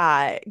yeah,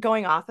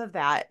 going off of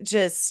that,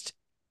 just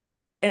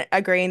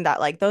agreeing that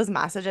like those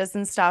messages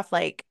and stuff,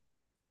 like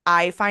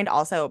I find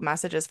also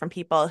messages from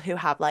people who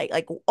have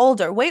like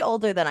older, way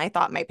older than I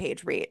thought my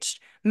page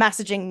reached,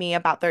 messaging me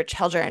about their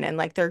children and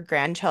like their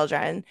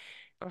grandchildren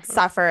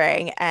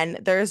suffering.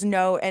 And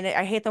and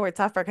I hate the word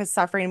suffer because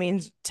suffering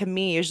means to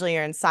me usually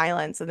you're in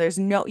silence. And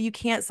you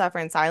can't suffer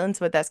in silence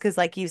with this because,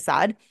 like you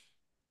said,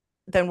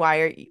 then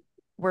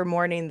we're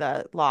mourning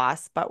the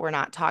loss, but we're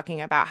not talking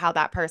about how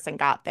that person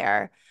got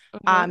there.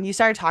 You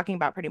started talking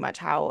about pretty much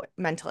how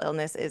mental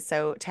illness is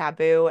so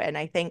taboo, and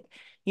I think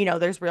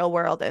there's real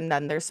world and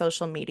then there's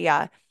social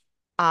media.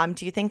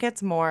 Do you think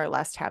it's more or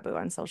less taboo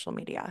on social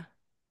media?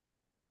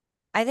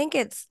 I think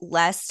it's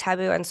less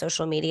taboo on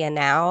social media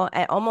now.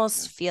 I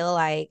almost feel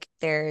like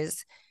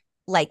there's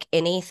like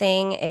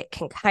anything, it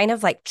can kind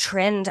of like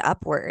trend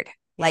upward.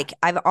 Yeah. Like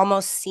I've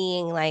almost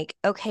seeing like,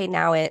 okay,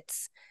 now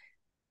it's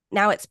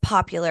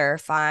popular,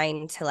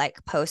 fine to like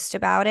post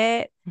about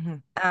it.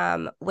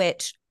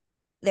 Which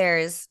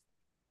there's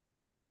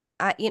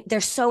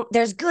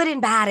there's good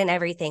and bad in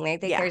everything.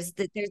 Like Yeah. there's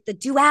the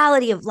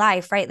duality of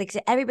life, right? Like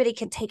everybody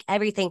can take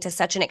everything to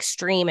such an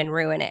extreme and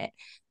ruin it.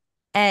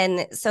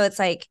 And so it's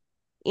like,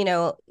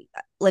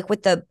 like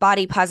with the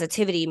body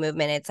positivity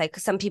movement, it's like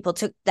some people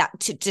took that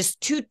to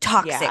just too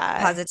toxic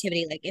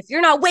positivity. Like if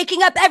you're not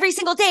waking up every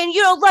single day and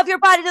you don't love your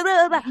body, blah,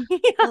 blah, blah.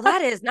 Yeah. Well,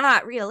 that is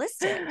not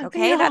realistic.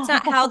 Okay. No. That's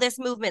not how this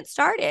movement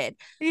started.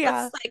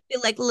 Yeah. Let's like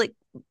feel like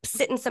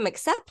sit in some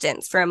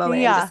acceptance for a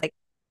moment and just like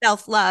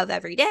self-love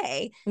every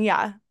day.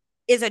 Yeah.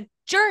 Is a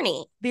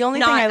journey. The only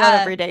thing I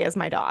love every day is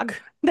my dog.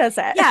 That's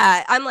it.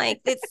 Yeah. I'm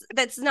like,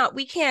 that's not,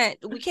 we can't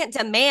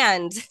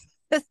demand.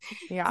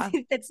 Yeah.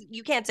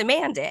 You can't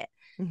demand it.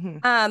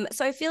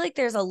 So I feel like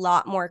there's a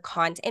lot more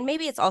content, and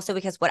maybe it's also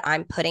because what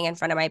I'm putting in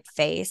front of my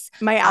face.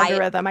 My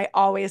algorithm. I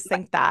always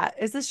think that.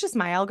 Is this just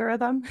my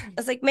algorithm?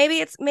 It's like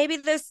maybe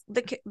the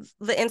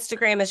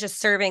Instagram is just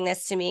serving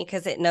this to me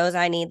because it knows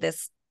I need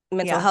this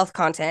mental health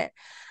content.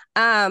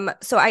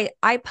 So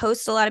I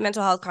post a lot of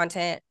mental health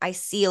content. I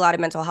see a lot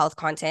of mental health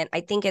content. I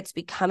think it's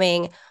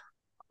becoming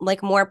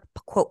like more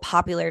quote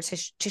popular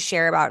to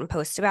share about and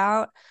post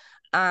about.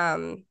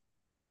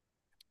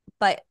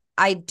 But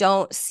I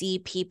don't see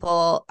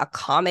people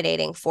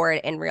accommodating for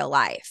it in real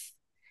life.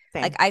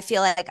 Same. Like I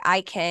feel like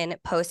I can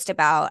post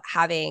about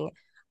having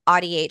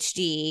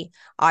ADHD,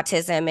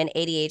 autism, and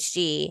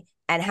ADHD,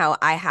 and how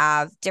I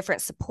have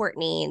different support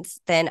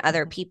needs than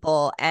other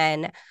people,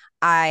 and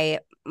I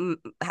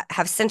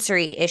have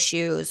sensory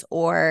issues,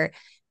 or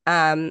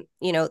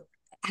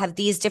have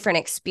these different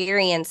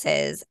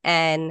experiences,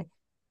 and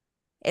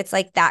it's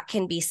like that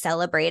can be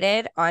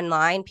celebrated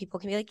online. People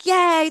can be like,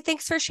 yay,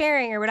 thanks for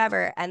sharing or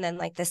whatever. And then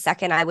like the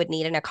second I would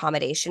need an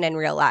accommodation in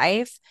real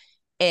life,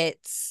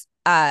 it's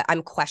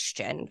I'm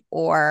questioned,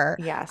 or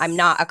I'm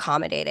not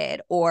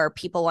accommodated, or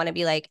people want to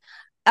be like,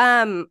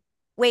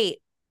 wait,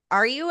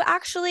 are you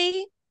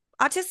actually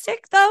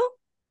autistic though?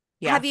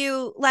 Yeah. Have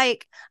you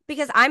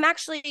because I'm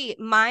actually,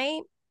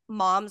 my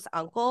mom's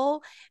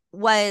uncle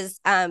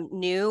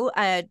knew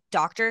a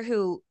doctor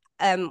who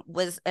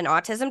was an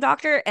autism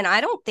doctor, and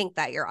I don't think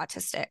that you're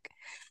autistic.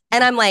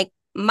 And I'm like,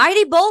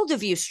 mighty bold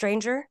of you,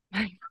 stranger.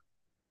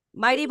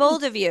 Mighty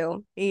bold of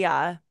you.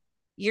 Yeah.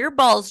 Your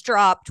balls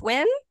dropped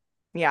when?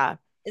 Yeah.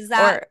 Is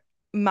that... Or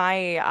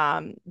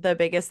my the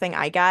biggest thing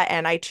I get,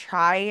 and I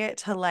try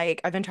to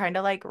I've been trying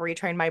to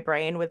retrain my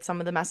brain with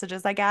some of the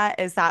messages I get,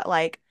 is that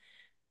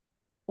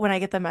when I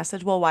get the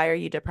message, well, why are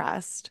you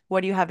depressed?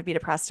 What do you have to be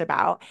depressed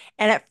about?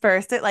 And at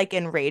first it like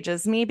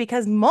enrages me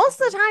because most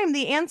of the time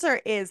the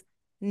answer is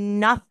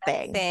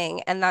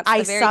nothing. And that's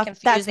the very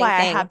confusing that's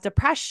why thing. I have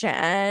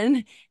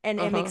depression and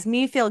it makes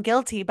me feel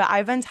guilty. But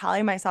I've been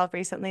telling myself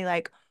recently,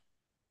 like,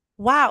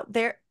 wow,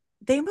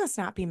 they must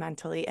not be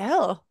mentally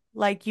ill.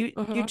 Like you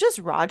just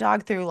raw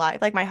dog through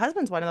life. Like my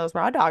husband's one of those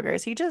raw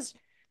doggers. He just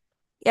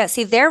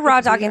see, they're raw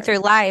it's dogging weird. through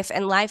life,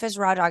 and life is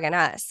raw dogging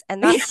us,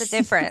 and that's the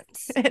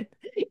difference.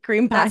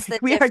 Cream pie. That's the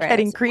We difference. are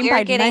getting cream We're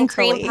pied getting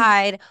mentally. cream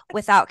pied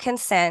without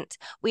consent.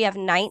 We have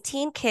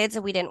 19 kids,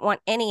 and we didn't want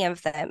any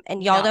of them,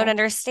 and y'all don't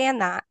understand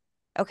that.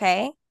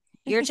 Okay,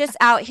 you're just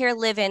out here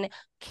living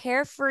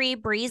carefree,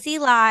 breezy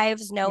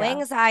lives, no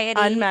anxiety,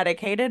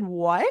 unmedicated.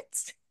 What?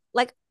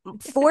 Like,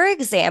 for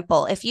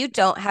example, if you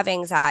don't have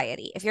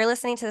anxiety, if you're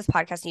listening to this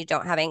podcast and you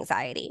don't have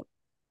anxiety,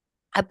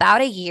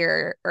 about a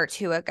year or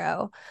two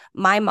ago,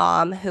 my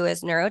mom, who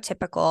is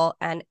neurotypical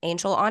and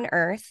angel on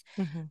earth,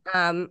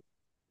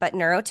 but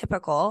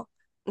neurotypical,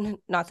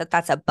 not that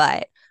that's a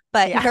but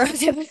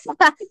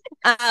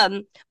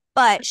neurotypical,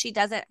 but she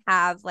doesn't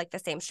have like the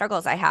same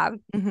struggles I have.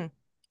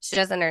 She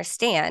doesn't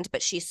understand,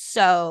 but she's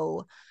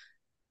so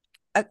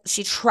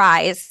she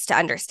tries to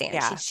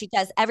understand. She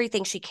does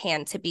everything she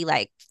can to be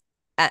like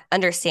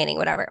understanding,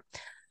 whatever.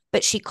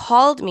 But she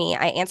called me.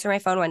 I answered my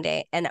phone one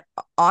day, and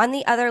on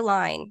the other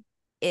line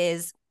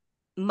is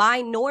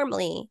my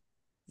normally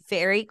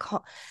very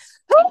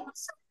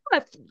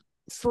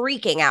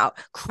freaking out,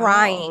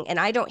 crying. And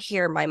I don't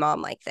hear my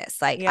mom like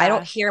this. Like, I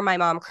don't hear my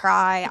mom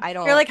cry. I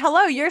don't. You're like,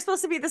 hello, you're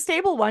supposed to be the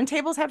stable one.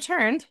 Tables have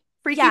turned.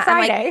 Freaky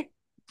Friday. Like,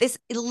 this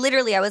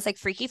literally, I was like,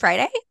 Freaky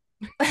Friday?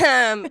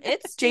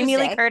 It's Jamie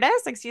Tuesday. Lee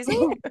Curtis, excuse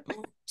me.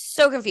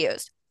 So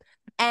confused.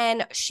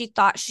 And she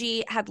thought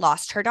she had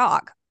lost her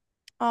dog.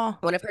 Oh,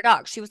 one of her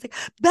dogs. She was like,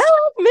 Bella's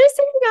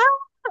missing out.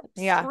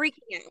 Yeah.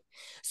 Freaking out.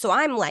 So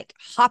I'm like,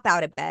 hop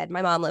out of bed.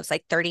 My mom lives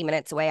like 30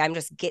 minutes away. I'm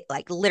just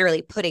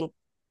literally putting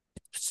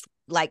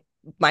like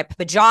my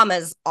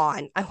pajamas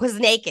on. I was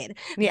naked,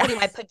 putting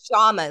my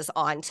pajamas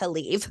on to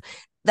leave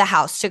the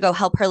house to go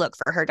help her look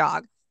for her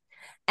dog.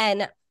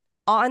 And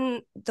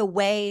on the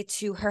way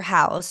to her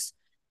house,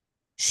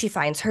 she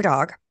finds her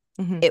dog.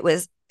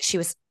 She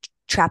was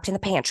trapped in the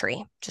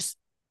pantry.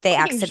 They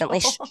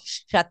accidentally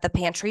shut the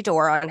pantry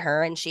door on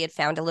her, and she had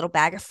found a little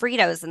bag of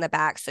Fritos in the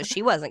back, so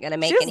she wasn't going to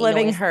make any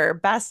living noise. her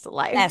best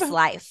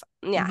life.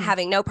 Yeah,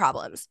 having no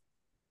problems.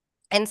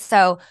 And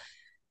so,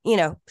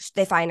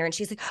 they find her, and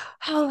she's like,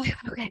 oh,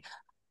 okay.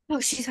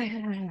 Oh, she's like,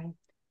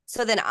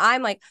 so then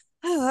I'm like,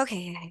 oh,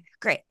 okay,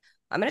 great.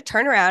 I'm going to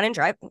turn around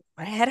and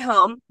head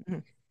home.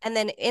 And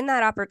then in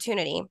that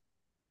opportunity,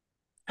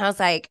 I was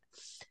like,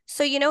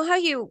 so you know how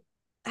you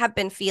have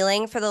been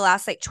feeling for the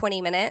last like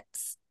 20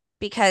 minutes?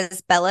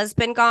 Because Bella's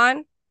been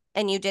gone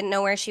and you didn't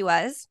know where she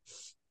was.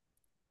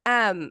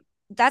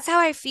 That's how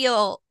I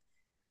feel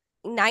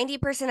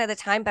 90% of the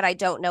time, but I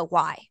don't know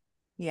why.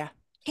 Yeah.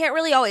 Can't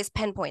really always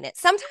pinpoint it.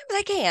 Sometimes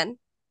I can.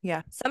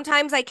 Yeah.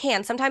 Sometimes I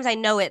can. Sometimes I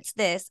know it's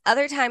this.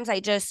 Other times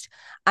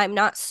I'm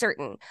not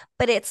certain.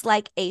 But it's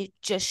like a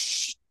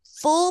just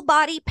full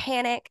body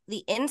panic.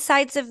 The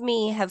insides of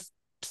me have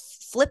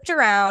flipped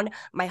around.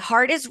 My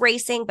heart is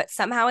racing, but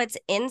somehow it's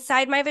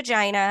inside my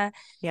vagina.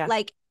 Yeah.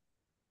 Like,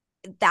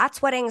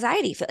 that's what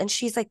anxiety feels. And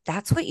she's like,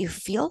 that's what you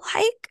feel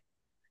like?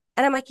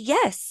 And I'm like,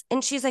 yes.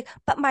 And she's like,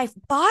 but my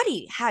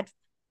body had,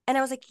 and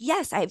I was like,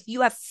 yes, you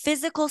have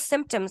physical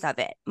symptoms of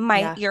it.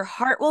 Your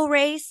heart will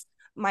race.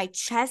 My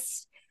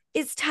chest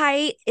is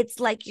tight. It's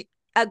like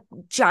a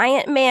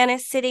giant man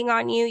is sitting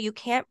on you. You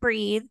can't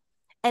breathe.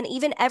 And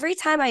even every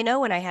time I know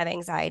when I have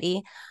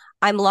anxiety,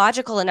 I'm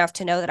logical enough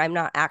to know that I'm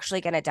not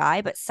actually going to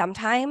die. But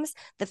sometimes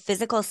the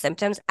physical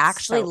symptoms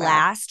actually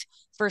last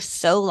for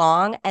so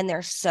long and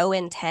they're so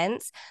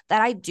intense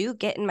that I do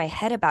get in my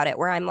head about it,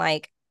 where I'm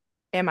like,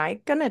 am I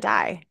gonna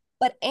die?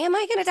 But am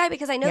I gonna die?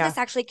 Because I know this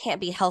actually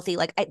can't be healthy.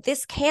 Like,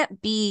 this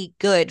can't be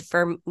good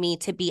for me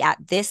to be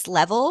at this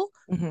level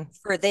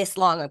for this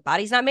long. My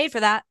body's not made for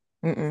that.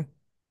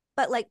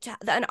 But like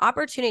an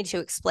opportunity to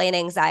explain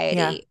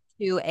anxiety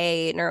to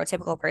a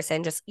neurotypical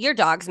person, just your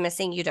dog's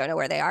missing, you don't know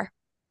where they are.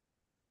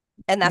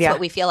 And that's what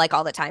we feel like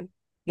all the time.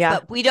 Yeah.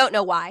 But we don't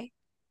know why.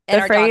 And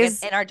our dog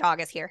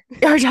is here.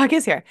 Our dog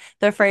is here.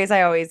 The phrase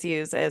I always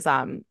use is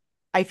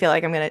I feel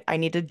like I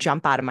need to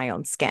jump out of my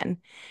own skin.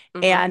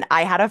 And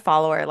I had a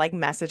follower like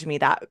message me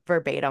that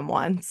verbatim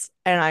once.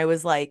 And I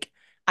was like,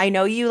 I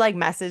know you like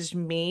messaged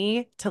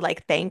me to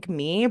like thank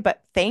me,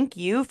 but thank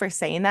you for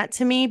saying that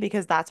to me,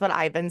 because that's what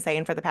I've been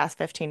saying for the past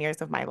 15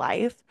 years of my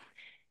life.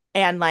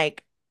 And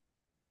like,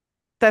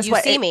 that's you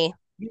see me.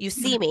 You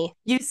see me.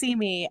 You see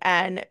me.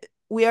 And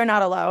we are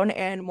not alone.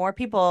 And more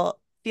people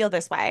feel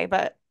this way,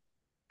 but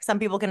some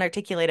people can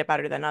articulate it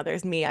better than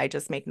others. Me, I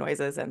just make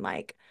noises and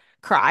like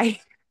cry.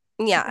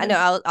 Yeah, I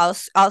know.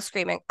 I'll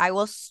scream, and I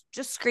will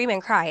just scream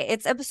and cry.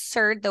 It's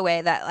absurd the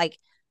way that like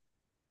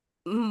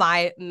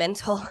my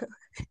mental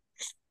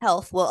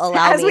health will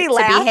allow me to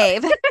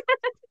behave.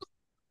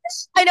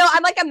 I know.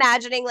 I'm like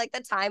imagining like the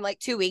time like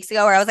 2 weeks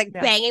ago where I was like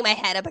banging my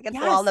head up against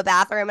the wall in the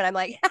bathroom, and I'm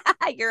like,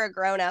 You're a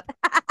grown-up.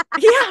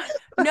 Yeah.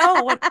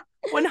 No,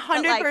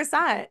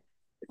 100%.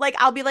 Like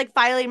I'll be like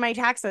filing my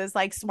taxes,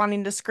 like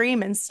wanting to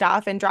scream and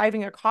stuff and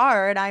driving a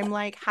car. And I'm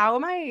like, how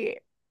did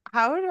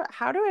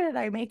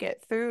I make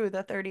it through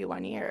the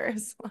 31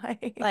 years?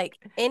 Like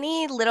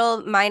any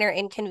little minor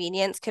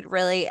inconvenience could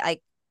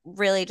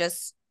really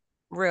just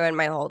ruin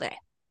my whole day.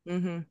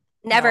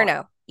 Never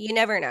know. You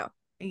never know.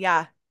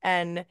 Yeah.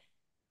 And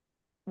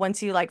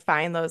once you like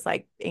find those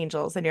like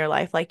angels in your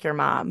life, like your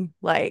mom,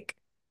 like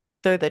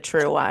they're the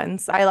true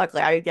ones. I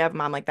have a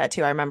mom like that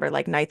too. I remember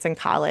like nights in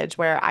college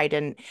where I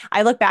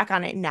look back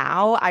on it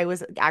now, I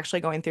was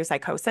actually going through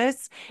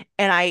psychosis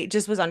and I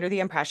just was under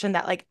the impression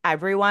that like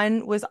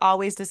everyone was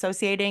always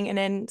dissociating and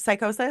in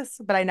psychosis,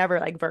 but I never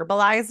like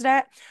verbalized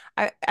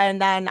it.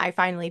 And then I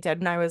finally did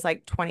when I was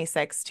like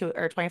 25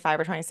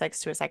 or 26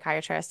 to a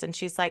psychiatrist. And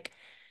she's like,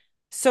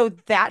 so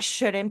that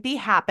shouldn't be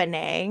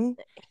happening.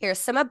 Here's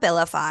some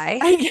Abilify.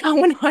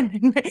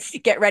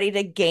 Get ready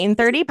to gain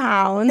 30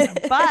 pounds,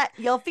 but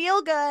you'll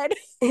feel good.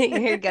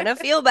 You're gonna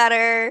feel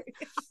better.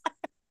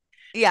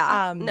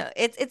 Yeah. No,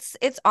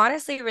 it's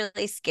honestly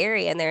really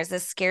scary. And there's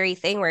this scary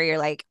thing where you're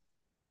like,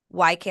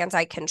 why can't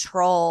I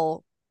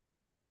control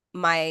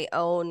my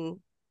own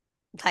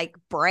like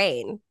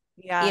brain?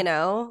 Yeah. You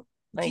know?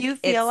 Do you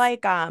feel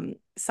like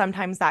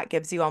sometimes that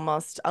gives you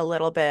almost a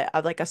little bit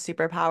of like a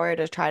superpower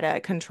to try to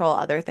control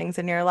other things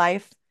in your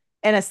life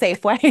in a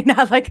safe way?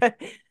 Not like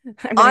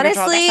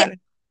honestly,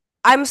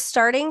 I'm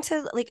starting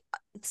to like,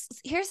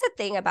 here's the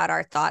thing about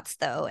our thoughts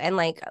though. And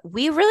like,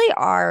 we really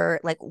are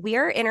like, we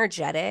are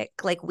energetic,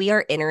 like we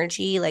are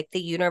energy, like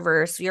the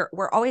universe,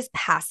 we're always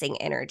passing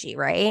energy.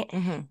 Right.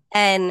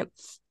 And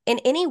in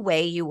any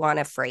way you want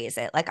to phrase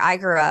it, like I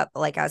grew up,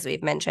 like, as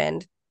we've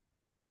mentioned,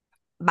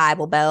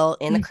 Bible Belt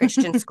in the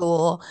Christian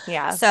school.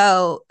 Yeah.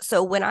 So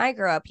when I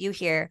grew up, you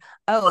hear,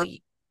 oh,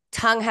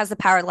 tongue has the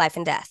power of life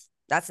and death.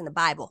 That's in the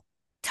Bible.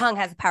 Tongue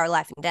has the power of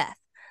life and death.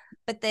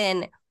 But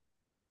then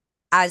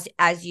as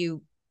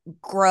you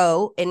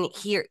grow and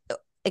hear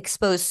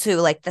exposed to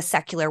like the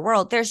secular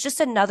world, there's just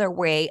another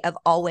way of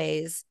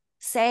always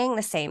saying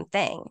the same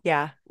thing.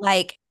 Yeah.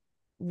 Like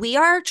we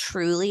are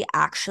truly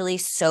actually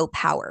so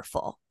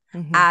powerful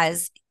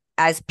as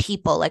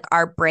people, like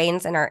our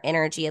brains and our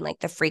energy and like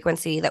the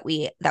frequency that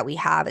we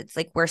have. It's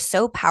like we're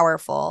so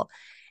powerful.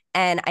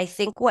 And I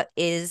think what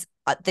is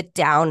the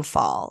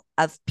downfall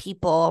of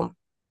people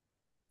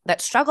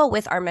that struggle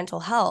with our mental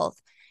health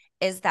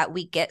is that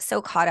we get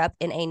so caught up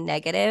in a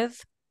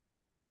negative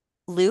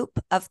loop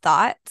of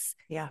thoughts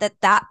that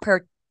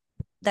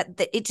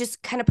it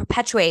just kind of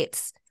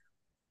perpetuates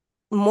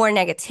more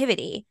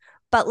negativity.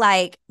 But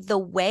like the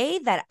way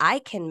that I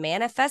can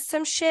manifest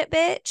some shit,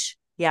 bitch.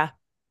 Yeah.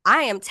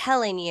 I am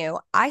telling you,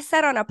 I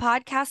said on a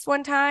podcast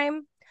one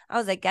time, I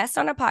was a guest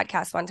on a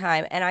podcast one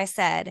time, and I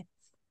said,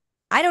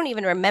 I don't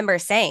even remember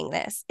saying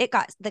this.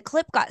 The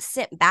clip got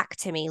sent back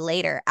to me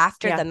later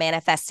after the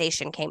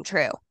manifestation came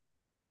true.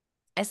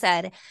 I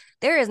said,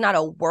 there is not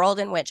a world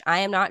in which I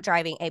am not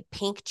driving a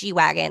pink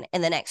G-Wagon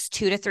in the next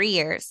 2 to 3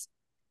 years.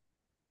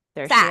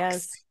 There Facts. She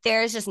is.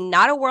 There is just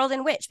not a world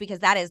in which, because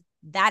that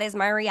is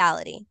my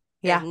reality.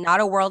 There's not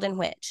a world in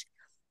which.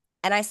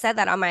 And I said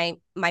that on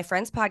my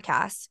friend's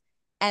podcast.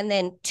 And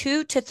then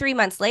 2 to 3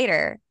 months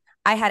later,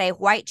 I had a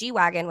white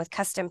G-Wagon with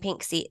custom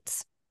pink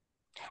seats.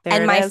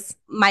 And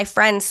my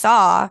friend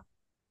saw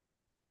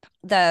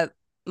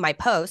my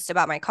post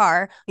about my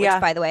car, which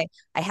by the way,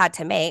 I had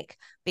to make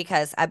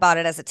because I bought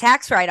it as a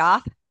tax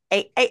write-off.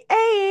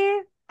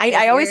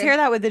 I always hear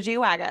that with the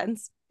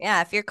G-Wagons.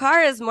 Yeah, if your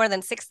car is more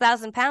than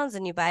 6,000 pounds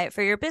and you buy it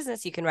for your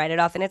business, you can write it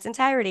off in its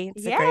entirety.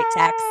 It's a great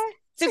tax.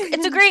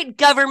 It's a great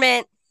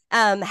government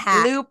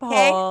hack.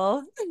 Loophole.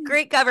 Okay?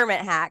 Great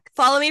government hack.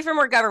 Follow me for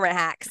more government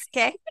hacks.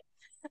 Okay.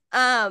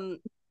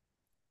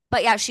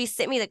 But yeah, she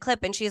sent me the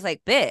clip and she's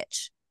like,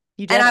 bitch.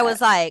 I was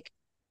like,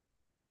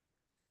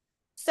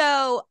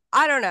 so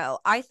I don't know.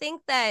 I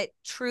think that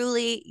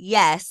truly,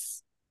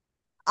 yes,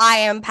 I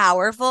am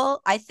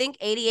powerful. I think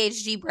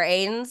ADHD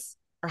brains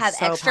have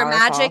so extra powerful.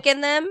 Magic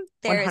in them.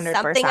 There 100%. Is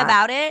something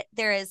about it.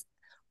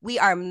 We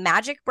are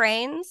magic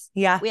brains.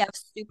 Yeah. We have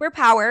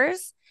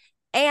superpowers.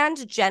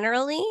 And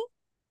generally,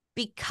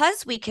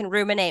 because we can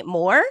ruminate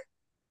more,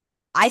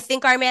 I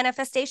think our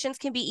manifestations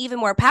can be even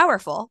more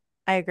powerful.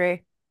 I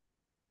agree.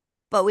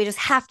 But we just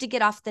have to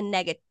get off the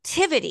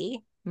negativity.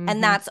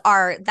 And that's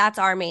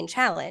our main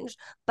challenge.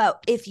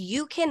 But if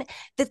you can,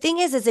 the thing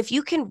is if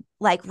you can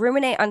like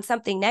ruminate on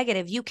something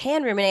negative, you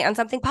can ruminate on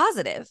something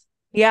positive.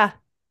 Yeah.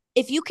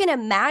 If you can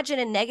imagine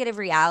a negative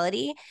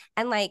reality,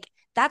 and like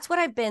that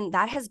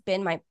has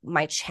been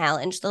my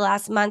challenge the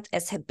last month,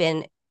 have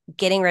been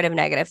getting rid of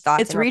negative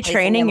thoughts. It's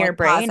retraining your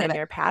brain and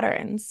your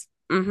patterns.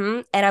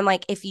 And I'm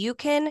like, if you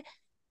can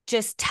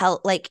just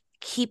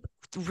keep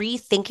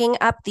rethinking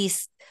up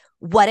these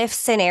what if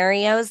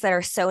scenarios that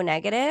are so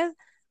negative,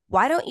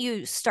 why don't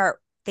you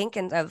start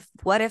thinking of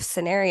what if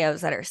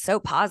scenarios that are so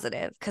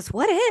positive? Because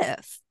what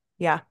if?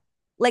 Yeah.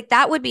 Like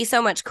that would be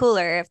so much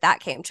cooler if that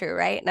came true,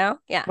 right? No?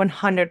 Yeah.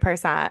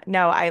 100%.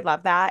 No, I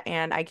love that.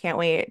 And I can't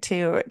wait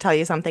to tell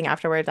you something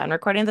after we're done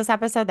recording this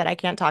episode that I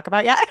can't talk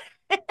about yet.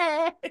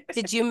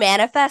 Did you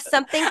manifest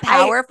something I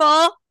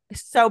powerful?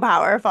 so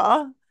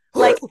powerful.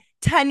 Like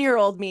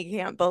 10-year-old me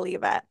can't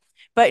believe it.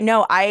 But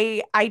no,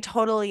 I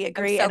totally I'm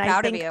agree. so And I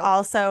proud of think you.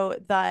 also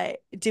the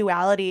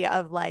duality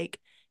of like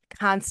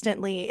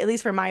constantly, at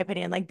least for my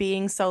opinion, like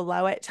being so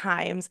low at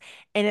times.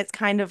 And it's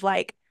kind of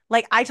like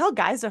I tell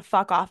guys to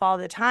fuck off all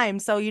the time.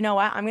 So you know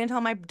what? I'm gonna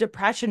tell my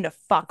depression to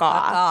fuck Fuck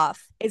off.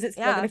 off. Is it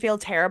still Yeah. gonna feel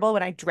terrible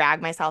when I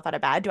drag myself out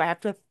of bed? Do I have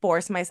to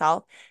force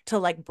myself to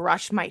like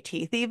brush my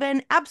teeth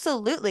even?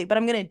 Absolutely. But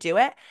I'm gonna do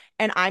it.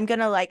 And I'm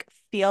gonna like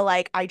feel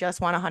like I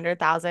just won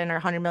 100,000 or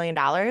 $100 million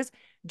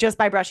just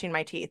by brushing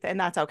my teeth. And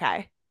that's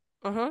okay.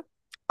 Mm-hmm.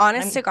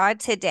 Honest to I'm, God,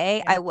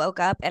 today I yeah. woke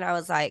up and I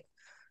was like,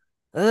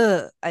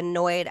 ugh,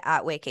 annoyed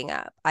at waking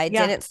up. I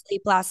Yeah. didn't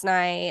sleep last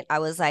night. I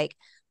was like,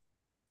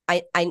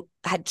 I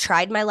had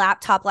tried my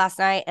laptop last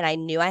night and I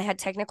knew I had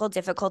technical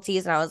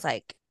difficulties and I was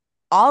like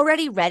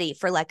already ready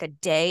for like a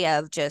day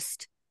of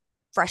just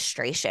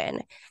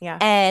frustration. Yeah.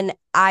 And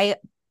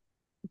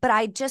but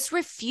I just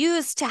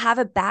refused to have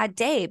a bad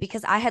day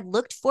because I had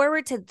looked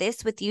forward to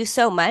this with you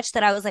so much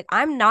that I was like,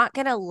 I'm not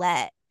going to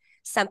let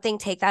something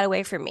take that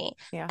away from me.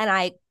 Yeah. And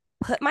I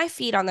put my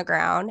feet on the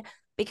ground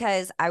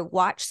because I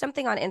watched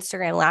something on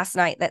Instagram last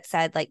night that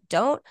said like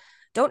don't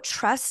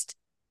trust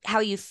how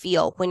you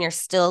feel when you're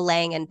still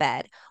laying in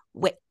bed.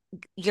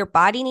 Your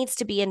body needs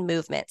to be in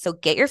movement. So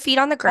get your feet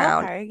on the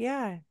ground Okay.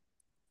 Yeah.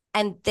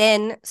 and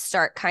then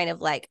start kind of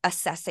like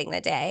assessing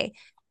the day.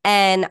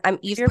 And Give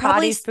you've your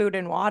probably body food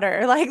and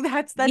water. Like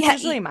that's yeah,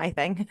 usually my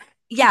thing.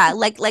 yeah,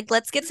 like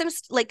let's get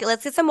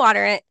some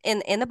water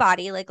in the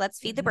body, like let's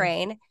feed the Mhm.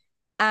 brain.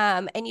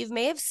 And you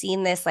may have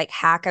seen this like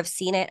hack. I've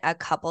seen it a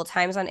couple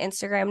times on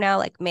Instagram now,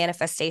 like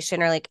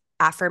manifestation or like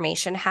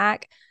affirmation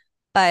hack,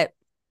 but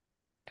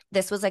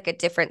this was like a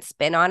different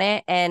spin on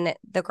it. And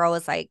the girl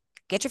was like,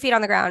 get your feet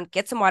on the ground,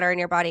 get some water in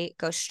your body,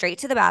 go straight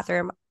to the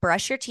bathroom,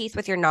 brush your teeth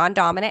with your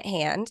non-dominant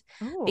hand,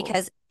 Ooh.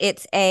 because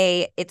it's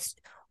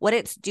what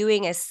it's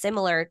doing is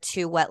similar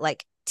to what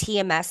like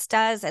TMS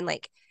does and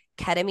like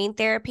ketamine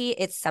therapy.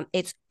 It's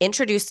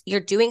introduced, you're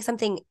doing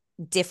something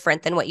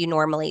different than what you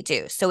normally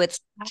do. So it's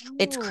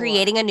Oh.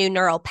 creating a new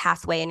neural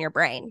pathway in your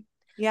brain.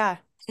 Yeah.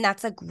 And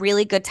that's a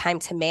really good time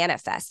to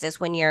manifest is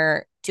when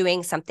you're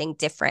doing something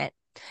different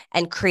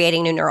and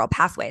creating new neural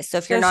pathways. So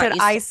if you're So not should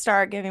used I to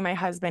start giving my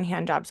husband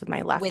hand jobs with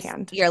my left with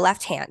hand? your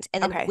left hand,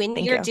 and then Okay. Thank you.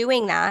 when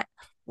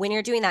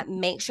you're doing that,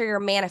 make sure you're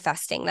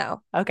manifesting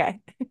though. Okay.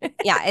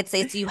 Yeah,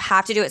 it's you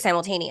have to do it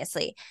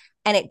simultaneously.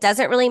 And it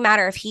doesn't really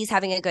matter if he's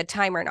having a good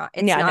time or not.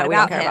 It's Yeah, not no, we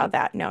don't about care him. about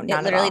that. No, It not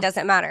at literally all.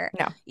 doesn't matter.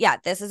 No. Yeah,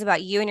 this is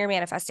about you and your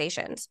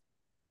manifestations.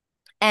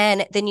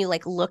 And then you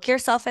like look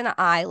yourself in the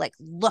eye, like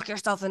look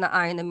yourself in the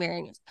eye in the mirror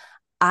and you,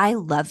 I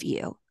love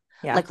you.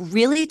 Yeah. Like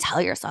really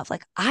tell yourself,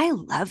 like, I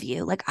love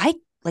you. Like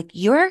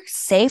you're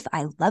safe.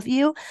 I love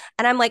you.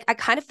 And I'm like, I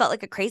kind of felt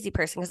like a crazy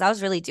person because I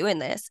was really doing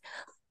this.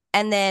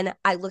 And then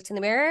I looked in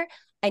the mirror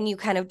and you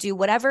kind of do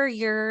whatever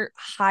your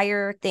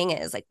higher thing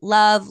is, like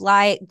love,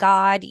 light,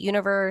 God,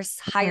 universe,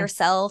 higher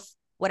self,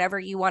 whatever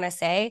you want to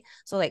say.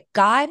 So like,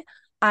 God,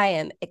 I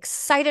am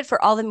excited for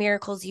all the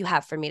miracles you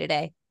have for me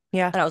today.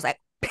 Yeah. And I was like,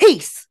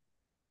 peace.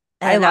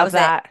 I And that love was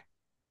that. it.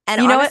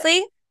 And You know what?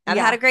 honestly, I've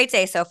had Yeah. a great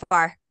day so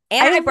far.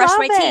 And I I brushed love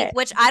my teeth, it.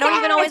 which I don't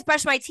even Yes. always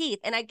brush my teeth.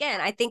 And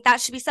again, I think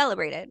that should be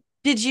celebrated.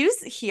 Did you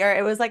hear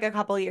it was like a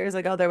couple years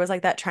ago there was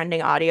like that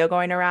trending audio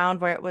going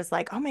around where it was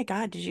like, "Oh my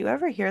God, did you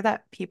ever hear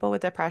that people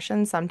with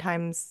depression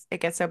sometimes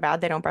it gets so bad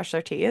they don't brush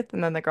their teeth?"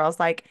 And then the girl's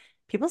like,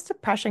 "People's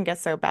depression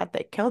gets so bad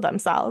they kill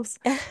themselves."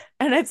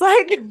 And it's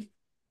like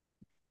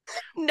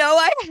No,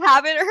 I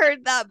haven't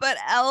heard that, but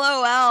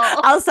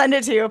LOL. I'll send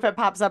it to you if it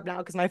pops up now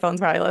because my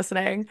phone's probably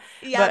listening.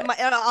 Yeah, But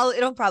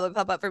it'll probably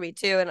pop up for me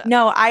too. And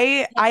no,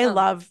 I no.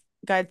 love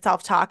good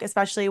self-talk,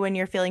 especially when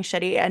you're feeling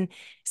shitty. And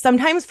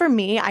sometimes for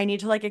me, I need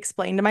to like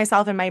explain to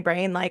myself in my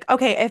brain, like,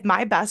 okay, if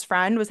my best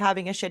friend was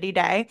having a shitty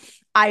day,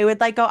 I would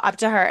like go up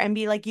to her and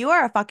be like, you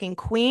are a fucking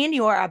queen,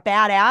 you are a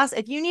badass.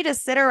 If you need to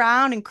sit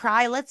around and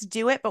cry, let's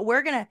do it. But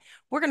we're gonna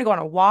go on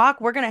a walk,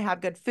 we're gonna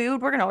have good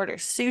food, we're gonna order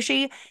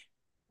sushi.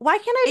 Why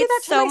can't I do that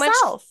It's to so much,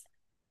 myself?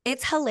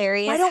 it's Why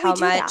hilarious don't we how do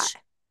that? much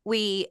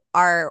we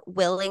are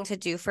willing to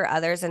do for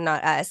others and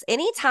not us.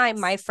 Anytime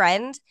my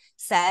friend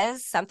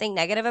says something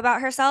negative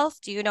about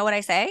herself, do you know what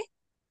I say?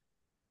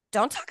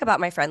 Don't talk about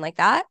my friend like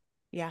that.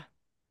 Yeah,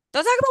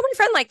 Don't talk about my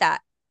friend like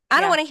that. I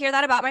don't yeah, want to hear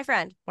that about my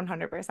friend.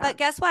 100%. But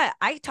guess what?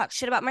 I talk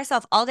shit about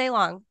myself all day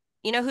long.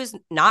 You know who's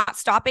not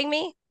stopping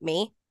me?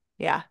 Me.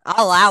 Yeah.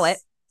 I'll allow it.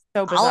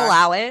 So I'll bizarre.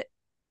 allow it.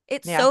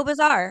 It's Yeah. so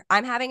bizarre.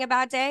 I'm having a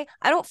bad day.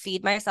 I don't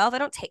feed myself. I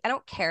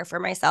don't care for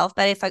myself.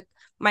 But if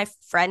my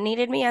friend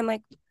needed me, I'm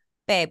like,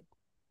 babe,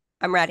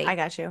 I'm ready. I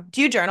got you.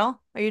 Do you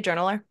journal? Are you a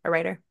journaler or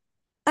writer?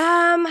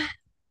 Um,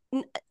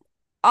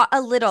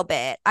 a little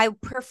bit. I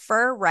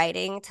prefer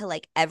writing to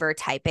like ever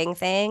typing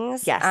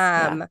things. Yes.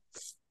 Yeah.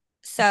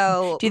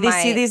 So Do they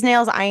see these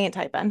nails? I ain't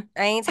typing.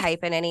 I ain't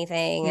typing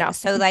anything. No.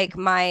 So like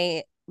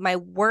my my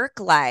work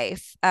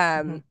life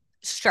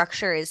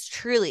structure is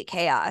truly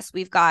chaos.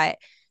 We've got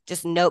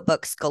just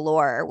notebooks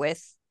galore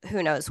with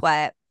who knows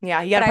what.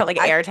 Yeah, you got to put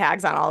like air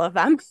tags on all of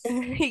them.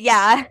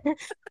 Yeah,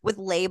 with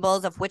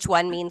labels of which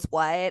one means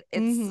what.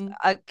 It's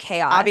a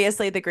chaos.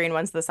 Obviously, the green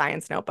one's the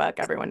science notebook.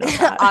 Everyone knows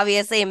that.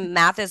 Obviously,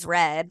 math is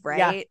red,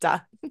 right? Yeah,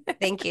 duh.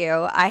 Thank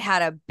you. I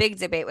had a big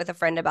debate with a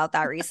friend about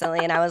that recently,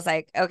 and I was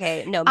like,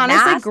 okay, no,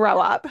 honestly, grow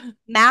up.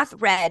 Math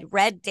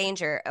red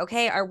danger.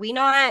 Okay, are we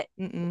not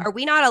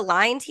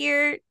aligned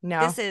here?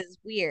 No. This is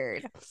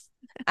weird.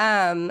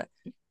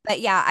 But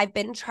yeah, I've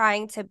been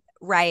trying to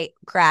write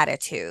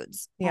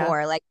gratitudes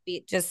more, like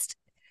just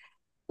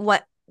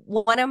what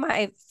one of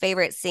my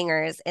favorite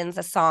singers in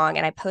the song,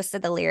 and I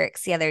posted the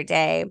lyrics the other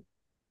day.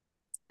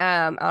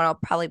 And I'll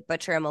probably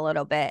butcher him a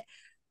little bit,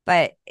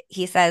 but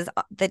he says,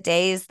 the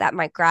days that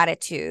my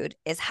gratitude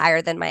is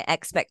higher than my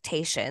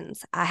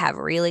expectations, I have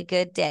really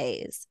good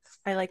days.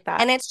 I like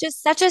that. And it's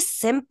just such a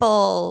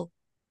simple,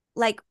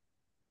 like,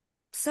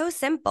 so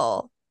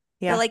simple.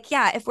 Yeah. But like,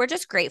 yeah, if we're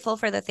just grateful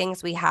for the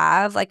things we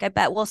have, like, I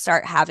bet we'll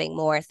start having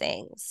more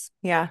things.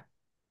 Yeah.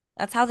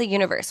 That's how the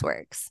universe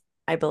works.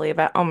 I believe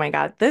it. Oh my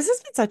God. This has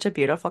been such a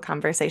beautiful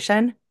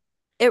conversation.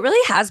 It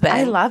really has been.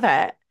 I love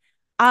it.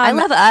 I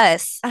love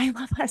us. I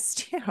love us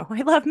too.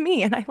 I love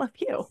me and I love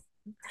you.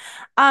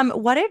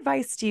 What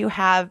advice do you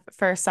have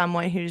for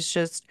someone who's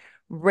just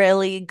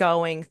really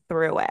going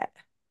through it?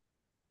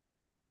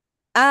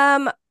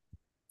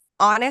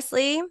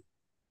 Honestly,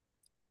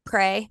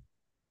 pray.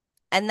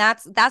 And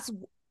that's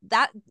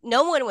that.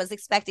 No one was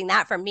expecting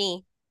that from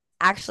me.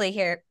 Actually,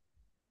 here.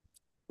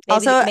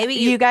 Maybe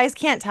you guys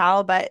can't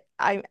tell, but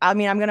I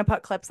mean, I'm gonna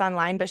put clips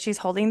online, but she's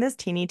holding this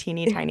teeny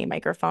tiny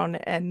microphone,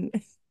 and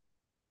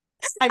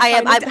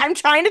I'm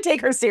trying to take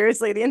her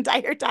seriously the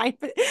entire time,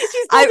 but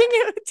she's holding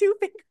it with 2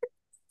 fingers.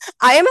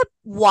 I am a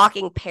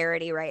walking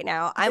parody right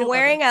now. I'm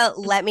wearing a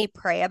 "Let Me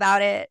Pray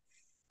About It,"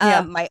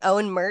 my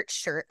own merch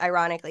shirt,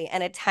 ironically,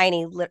 and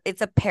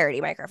it's a parody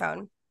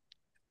microphone.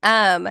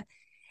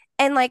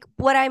 And like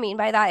what I mean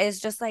by that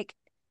is just like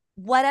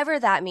whatever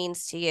that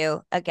means to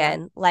you,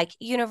 again, like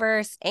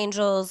universe,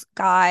 angels,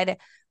 God,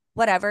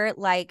 whatever,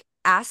 like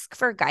ask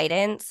for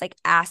guidance, like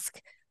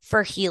ask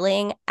for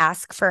healing,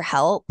 ask for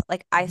help.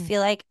 Like I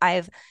feel like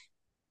I've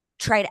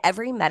tried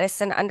every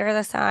medicine under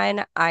the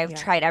sun. I've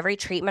tried every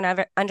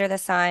treatment under the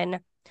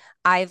sun.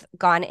 I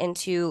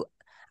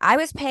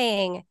was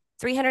paying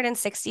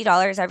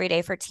 $360 every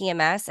day for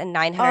TMS and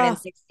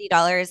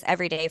 $960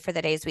 every day for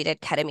the days we did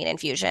ketamine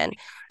infusion.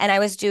 And I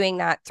was doing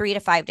that 3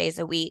 to 5 days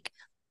a week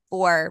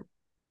for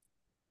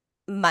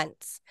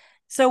months.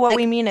 So what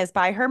we mean is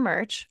buy her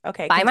merch.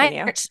 Okay, buy my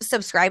merch,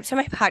 subscribe to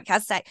my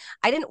podcast.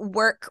 I didn't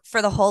work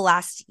for the whole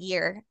last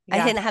year.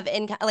 I didn't have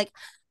income. Like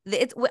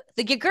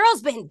your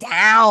girl's been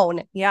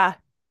down. Yeah.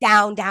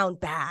 Down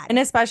bad. And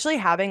especially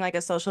having like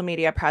a social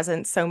media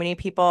presence, so many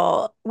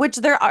people, which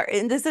there are,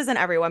 and this isn't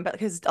everyone, but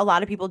because a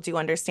lot of people do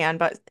understand,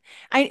 but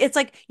it's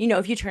like,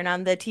 if you turn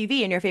on the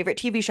TV and your favorite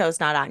TV show is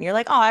not on, you're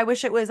like, oh, I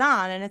wish it was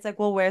on. And it's like,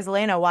 well, where's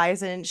Elena? Why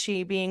isn't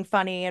she being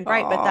funny and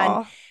bright? But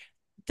then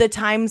the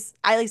times,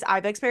 at least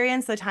I've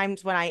experienced the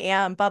times when I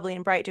am bubbly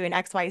and bright doing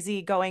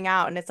XYZ going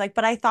out, and it's like,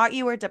 but I thought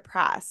you were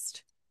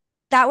depressed.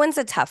 That one's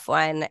a tough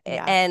one.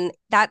 And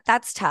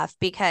that's tough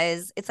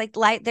because it's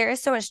like there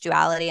is so much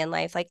duality in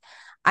life. Like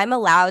I'm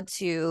allowed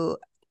to,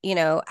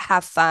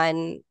 have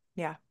fun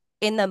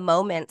in the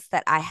moments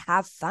that I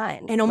have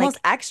fun. And almost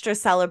extra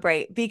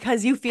celebrate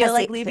because you feel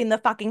like leaving the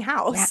fucking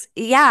house.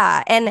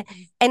 Yeah. And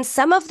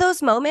some of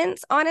those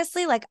moments,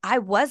 honestly, like I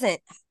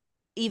wasn't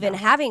even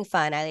having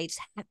fun. I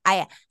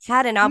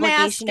had an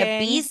obligation to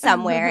be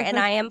somewhere and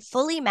I am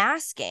fully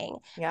masking.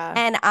 Yeah.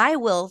 And I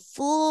will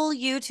fool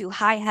you to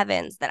high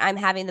heavens that I'm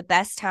having the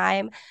best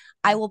time.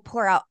 I will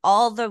pour out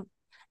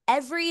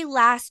every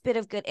last bit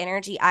of good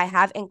energy I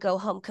have and go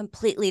home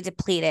completely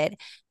depleted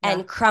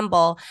and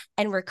crumble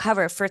and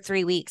recover for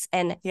 3 weeks.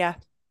 And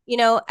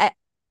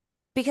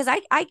because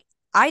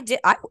I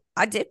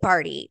did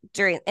party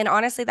during, and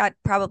honestly, that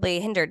probably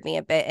hindered me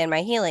a bit in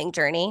my healing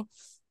journey.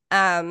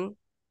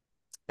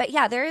 But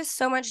yeah, there is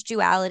so much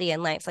duality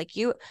in life. Like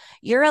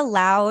you're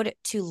allowed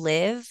to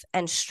live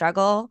and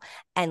struggle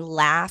and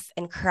laugh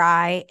and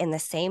cry in the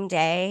same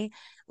day.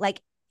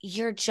 Like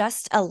you're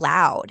just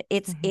allowed.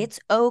 It's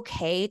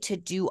okay to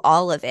do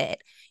all of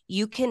it.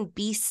 You can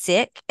be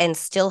sick and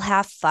still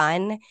have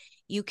fun.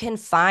 You can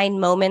find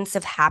moments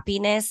of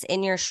happiness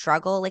in your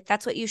struggle. Like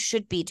that's what you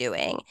should be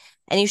doing.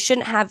 And you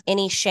shouldn't have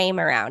any shame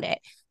around it.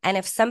 And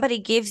if somebody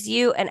gives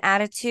you an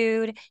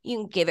attitude, you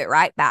can give it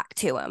right back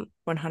to them.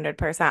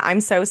 100%.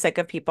 I'm so sick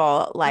of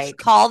people like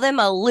call them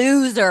a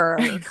loser.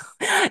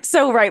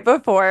 So right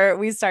before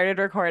we started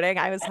recording,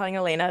 I was telling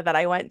Elena that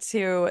I went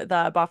to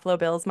the Buffalo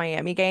Bills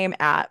Miami game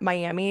at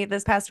Miami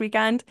this past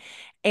weekend.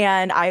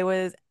 And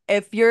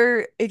if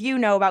you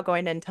know about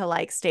going into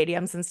like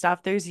stadiums and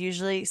stuff, there's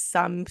usually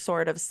some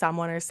sort of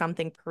someone or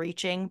something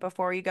preaching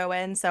before you go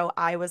in. So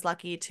I was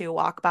lucky to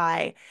walk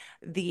by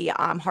the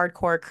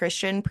hardcore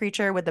Christian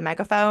preacher with the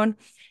megaphone,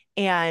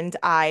 and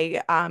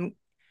I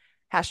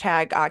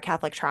hashtag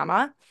Catholic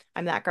trauma.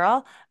 I'm that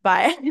girl.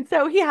 But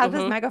so he has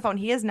this megaphone.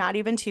 He is not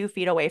even 2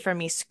 feet away from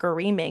me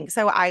screaming.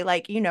 So I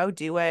like,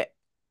 do what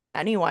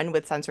anyone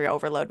with sensory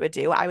overload would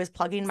do. I was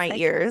plugging my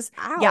ears.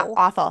 Ow. Yeah,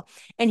 awful.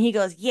 And he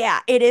goes, yeah,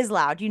 it is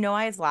loud. You know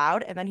why it's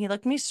loud? And then he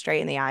looked me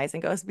straight in the eyes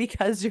and goes,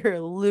 because you're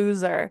a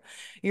loser.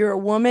 You're a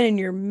woman and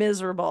you're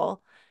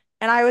miserable.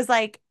 And I was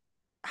like,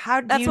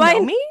 how do you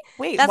know me?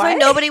 Wait, that's what? why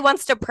nobody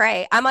wants to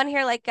pray. I'm on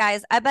here like,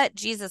 guys, I bet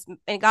Jesus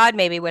and God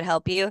maybe would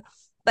help you.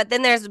 But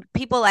then there's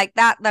people like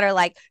that are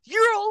like,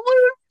 you're a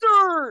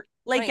loser.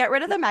 Like, get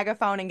rid of the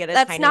megaphone and get a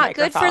that's tiny not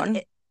microphone.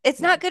 Good it's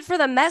not good for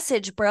the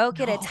message, bro.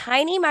 Get a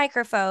tiny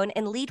microphone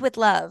and lead with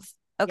love.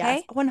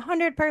 Okay? Yes,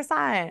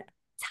 100%.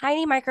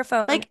 Tiny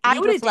microphone. Like, I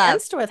would have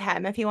danced with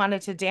him if he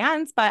wanted to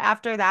dance, but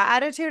after that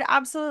attitude,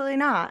 absolutely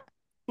not.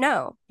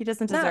 No. He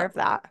doesn't deserve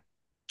that.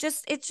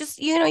 It's just,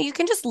 you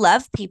can just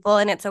love people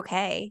and it's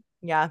okay.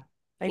 Yeah.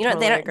 I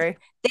totally agree.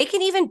 They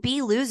can even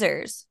be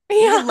losers. Yeah.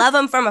 You can love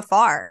them from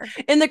afar.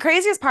 And the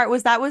craziest part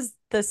was that was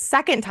the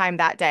second time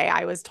that day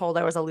I was told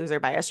I was a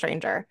loser by a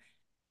stranger.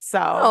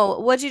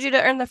 So, what'd you do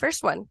to earn the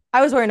first one?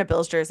 I was wearing a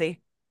Bills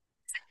jersey.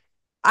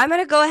 I'm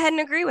going to go ahead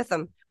and agree with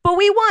them. But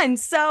we won.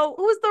 So,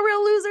 who's the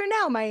real loser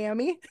now,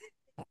 Miami?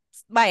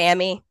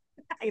 Miami.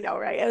 I know,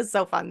 right? It was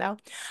so fun though.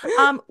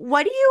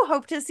 What do you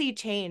hope to see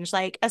change?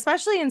 Like,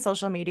 especially in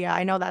social media.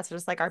 I know that's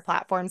just like our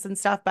platforms and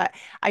stuff, but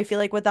I feel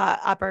like with the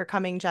upper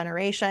coming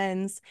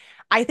generations,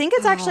 I think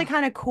it's actually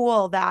kind of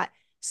cool that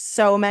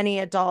so many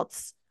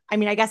adults, I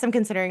mean, I guess I'm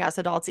considering us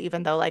adults,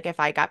 even though like if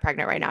I got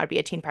pregnant right now, it'd be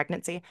a teen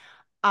pregnancy.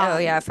 Oh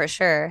yeah, for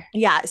sure.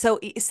 Yeah. So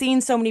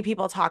seeing so many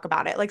people talk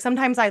about it, like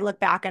sometimes I look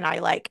back and I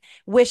like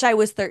wish I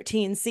was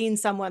 13, seeing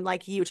someone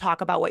like you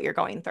talk about what you're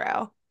going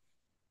through.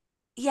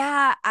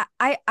 Yeah,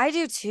 I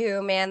do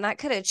too, man. That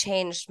could have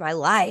changed my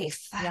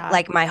life. Yeah.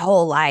 Like my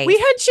whole life. We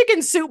had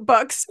chicken soup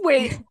books.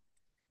 Wait.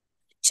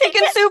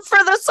 Chicken soup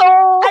for the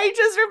soul. I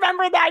just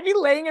remember that I'd be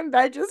laying in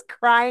bed just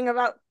crying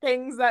about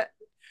things that,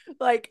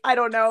 like, I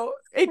don't know.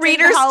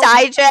 Reader's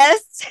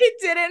Digest. It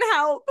didn't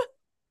help.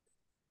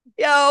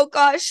 Yo,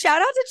 gosh,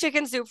 shout out to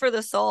Chicken Soup for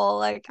the Soul.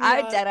 Like, yeah.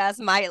 I deadass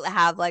might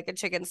have like a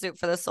Chicken Soup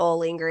for the Soul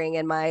lingering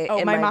in my.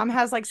 Oh, my mom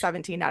has like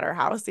 17 at her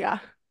house. Yeah.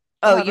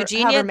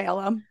 Eugenia. Have her mail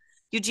them.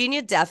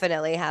 Eugenia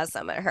definitely has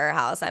some at her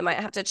house. I might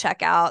have to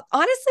check out.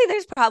 Honestly,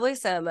 there's probably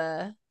some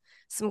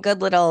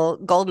good little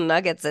golden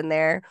nuggets in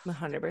there.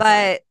 100%.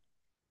 But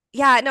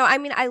yeah, no, I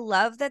mean, I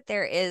love that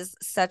there is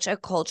such a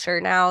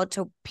culture now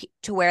to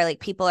where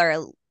like people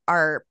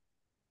are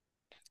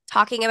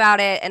talking about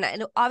it,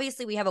 and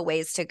obviously we have a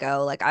ways to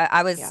go. Like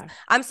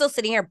I'm still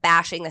sitting here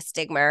bashing the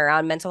stigma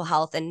around mental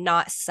health and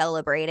not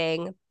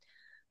celebrating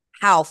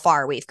how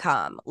far we've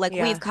come. Like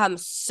we've come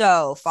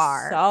so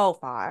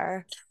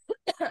far.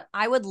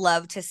 I would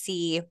love to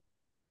see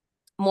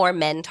more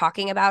men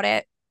talking about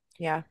it.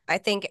 Yeah. I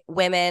think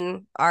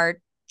women are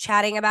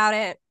chatting about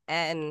it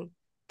and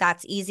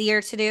that's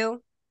easier to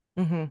do.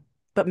 Mm-hmm.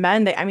 But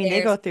men,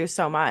 they go through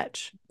so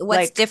much.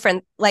 What's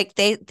different? Like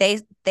they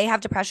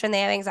have depression, they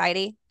have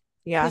anxiety.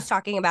 Yeah. Who's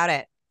talking about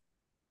it?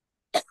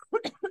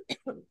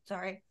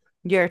 Sorry.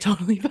 You're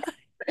totally fine.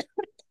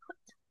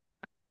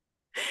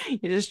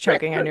 You're just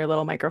choking on your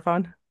little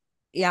microphone.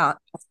 Yeah.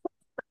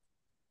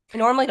 I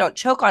normally don't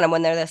choke on him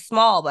when they're this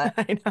small, but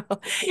I know.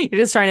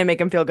 You're just trying to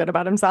make him feel good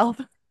about himself.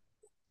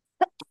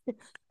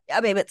 Yeah,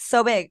 babe, it's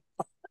so big.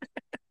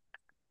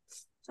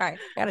 Sorry,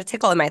 I got a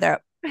tickle in my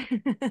throat.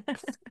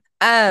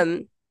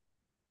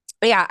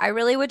 Yeah,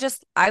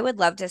 I would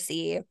love to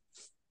see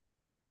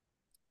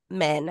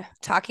men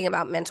talking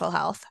about mental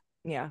health.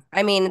 Yeah.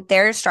 I mean,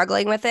 they're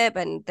struggling with it,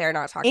 but they're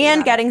not talking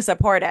and getting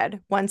supported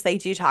once they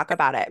do talk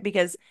about it,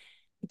 because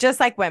just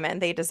like women,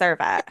 they deserve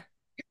it.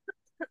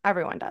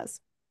 Everyone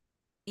does.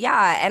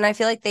 Yeah, and I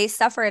feel like they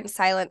suffer in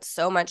silence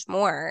so much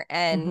more.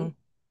 And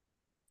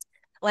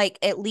like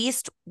at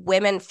least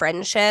women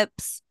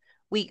friendships,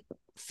 we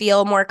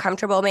feel more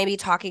comfortable maybe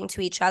talking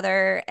to each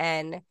other,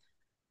 and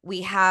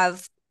we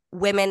have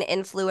women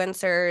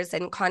influencers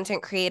and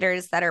content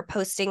creators that are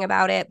posting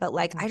about it. But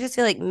like I just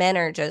feel like men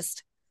are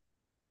just,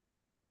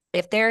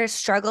 if they're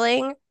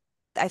struggling,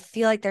 I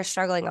feel like they're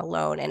struggling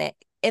alone, and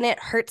it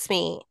hurts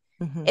me.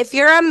 If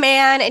you're a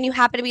man and you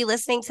happen to be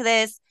listening to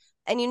this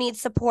and you need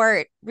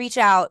support, reach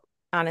out.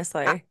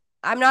 Honestly,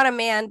 I'm not a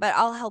man, but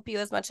I'll help you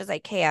as much as I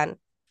can.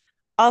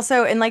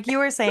 Also, and like you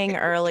were saying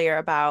earlier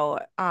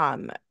about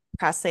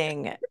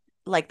pressing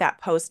like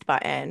that post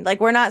button, like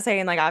we're not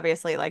saying like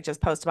obviously like just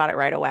post about it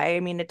right away.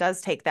 I mean, it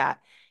does take that.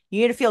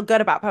 You need to feel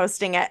good about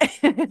posting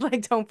it.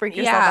 Like don't freak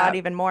yourself out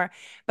even more.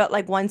 But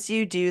like once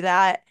you do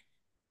that,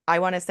 I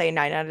want to say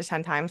 9 out of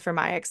 10 times for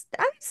my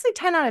honestly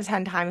 10 out of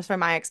 10 times for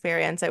my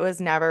experience, it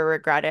was never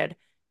regretted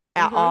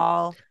at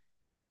all.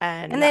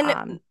 And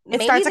then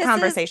it starts a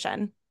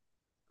conversation.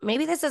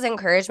 Maybe this is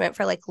encouragement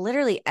for like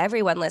literally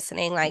everyone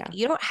listening. Like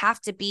you don't have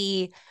to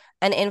be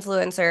an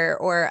influencer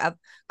or a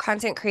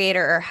content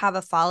creator or have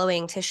a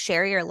following to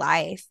share your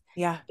life.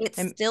 Yeah. It's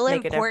still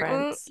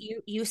important.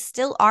 You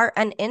still are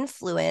an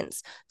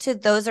influence to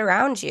those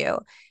around you.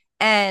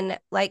 And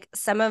like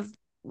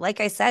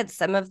I said,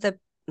 some of the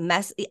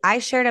I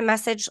shared a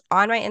message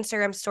on my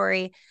Instagram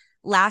story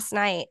last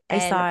night, I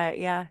and saw it.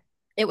 Yeah.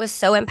 it was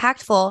so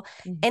impactful.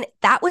 And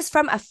that was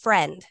from a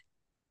friend.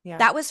 Yeah.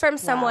 That was from Wow.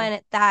 someone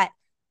that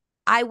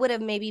I would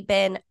have maybe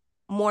been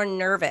more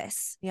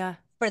nervous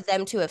for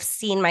them to have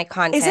seen my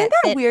content. Isn't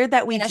that weird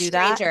that we do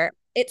that?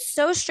 It's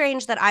so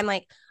strange that I'm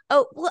like,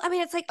 oh, well, I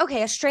mean, it's like,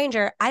 okay, a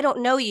stranger, I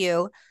don't know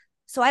you.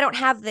 So I don't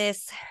have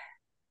this.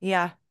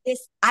 Yeah.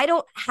 I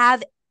don't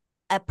have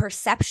a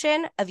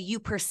perception of you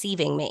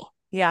perceiving me.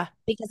 Yeah.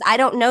 Because I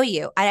don't know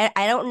you. I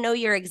don't know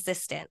your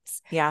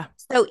existence. Yeah.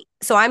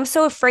 So I'm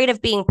so afraid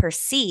of being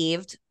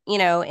perceived,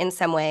 in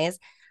some ways,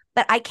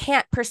 but I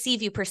can't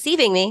perceive you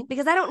perceiving me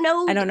because I don't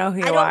know who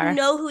you are. I don't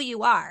know who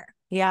you are.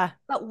 Yeah.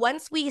 But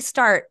once we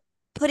start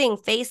putting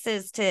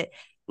faces to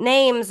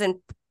names and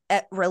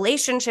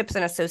relationships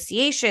and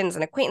associations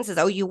and acquaintances,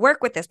 oh, you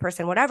work with this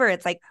person, whatever,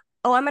 it's like,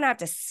 oh, I'm going to have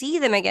to see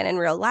them again in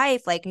real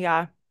life. Like,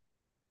 yeah.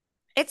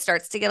 It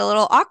starts to get a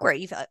little awkward.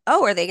 You feel like,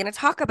 oh, are they going to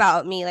talk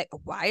about me? Like,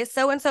 why is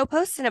so-and-so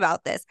posting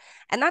about this?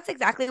 And that's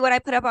exactly what I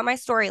put up on my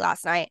story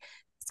last night.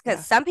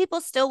 Because some people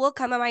still will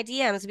come in my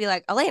DMs and be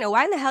like, Elena,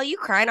 why in the hell are you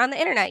crying on the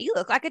internet? You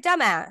look like a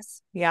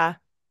dumbass. Yeah.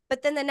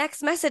 But then the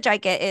next message I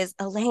get is,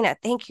 Elena,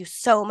 thank you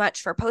so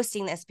much for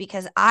posting this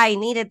because I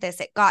needed this.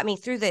 It got me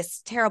through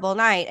this terrible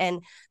night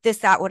and this,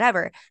 that,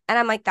 whatever. And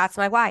I'm like, that's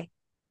my why.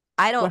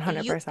 I don't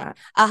 100%.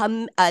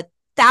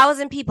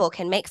 1,000 people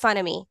can make fun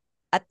of me.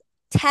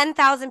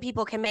 10,000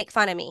 people can make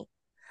fun of me.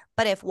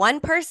 But if one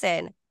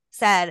person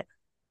said,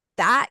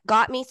 that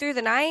got me through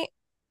the night,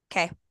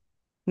 okay.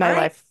 My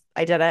life.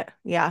 I did it.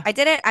 Yeah. I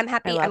did it. I'm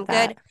happy. I'm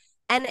good.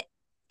 And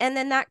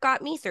then that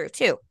got me through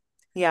too.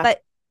 Yeah.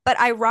 But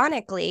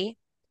ironically,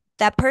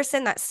 that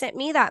person that sent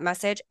me that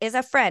message is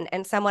a friend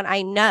and someone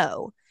I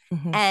know,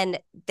 and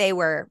they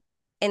were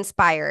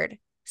inspired.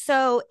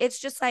 So it's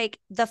just like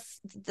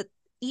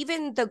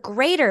even the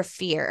greater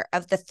fear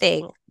of the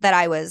thing that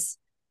I was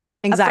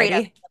anxiety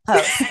afraid of the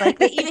post, like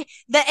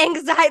the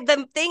anxiety,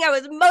 the thing I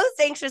was most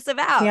anxious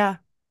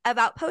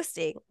about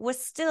posting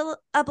was still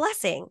a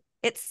blessing.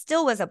 It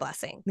still was a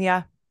blessing.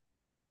 Yeah.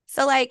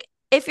 So like,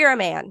 if you're a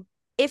man,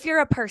 if you're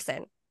a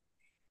person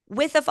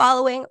with a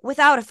following,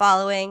 without a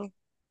following,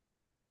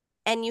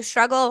 and you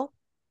struggle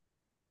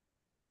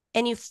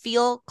and you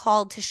feel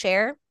called to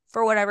share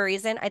for whatever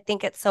reason, I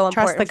think it's so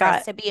important for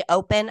us to be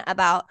open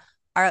about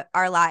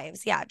our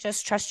lives. Yeah,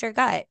 just trust your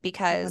gut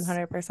because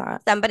 100%.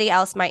 Somebody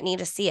else might need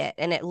to see it,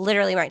 and it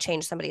literally might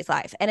change somebody's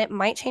life, and it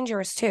might change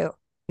yours too.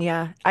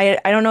 Yeah. I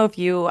don't know if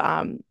you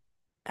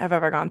have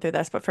ever gone through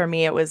this, but for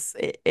me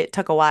it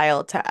took a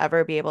while to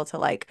ever be able to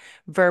like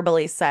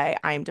verbally say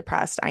I'm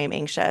depressed, I am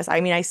anxious. I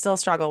mean, I still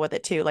struggle with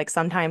it too. Like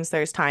sometimes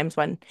there's times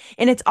when,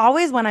 and it's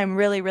always when I'm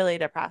really, really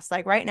depressed.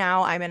 Like right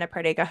now I'm in a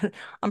pretty good,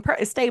 I'm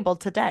pretty stable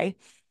today.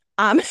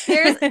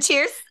 Cheers,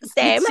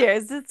 same.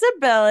 Cheers to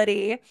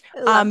stability.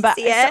 Love to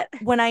see it. So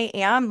when I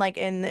am like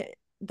in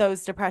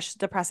those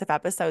depressive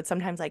episodes,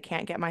 sometimes I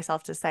can't get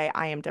myself to say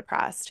I am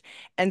depressed.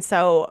 And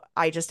so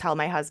I just tell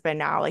my husband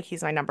now, like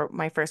he's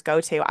my first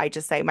go-to. I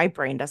just say my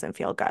brain doesn't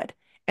feel good.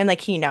 And like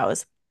he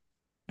knows.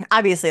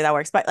 Obviously that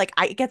works, but like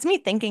it gets me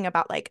thinking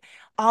about like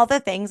all the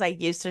things I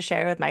used to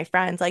share with my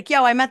friends. Like,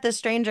 yo, I met this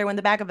stranger in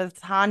the back of his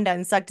Honda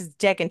and sucked his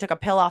dick and took a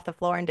pill off the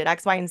floor and did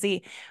X, Y, and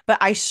Z. But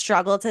I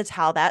struggle to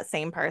tell that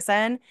same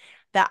person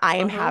that I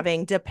am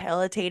having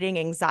debilitating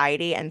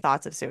anxiety and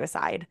thoughts of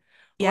suicide.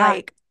 Yeah.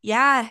 Like,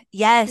 yeah.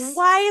 Yes.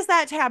 Why is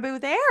that taboo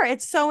there?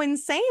 It's so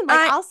insane.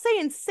 Like I'll say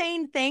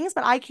insane things,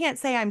 but I can't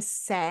say I'm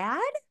sad.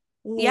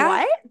 Yeah.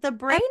 What? The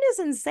brain is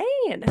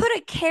insane. Put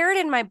a carrot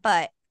in my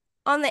butt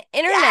on the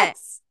internet.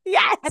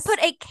 Yes. I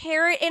put a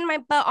carrot in my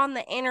butt on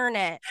the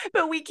internet.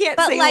 But we can't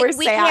say like, we're sad.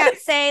 We can't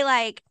say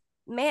like,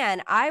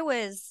 man, I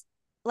was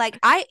like,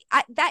 I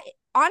that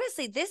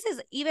honestly, this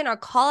is even a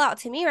call out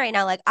to me right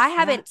now. Like I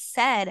haven't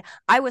said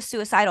I was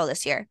suicidal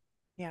this year.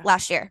 Yeah.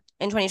 Last year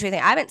in 2023.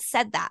 I haven't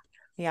said that.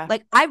 Yeah.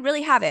 Like I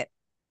really haven't.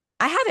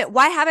 I haven't.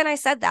 Why haven't I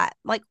said that?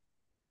 Like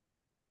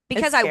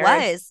because I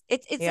was.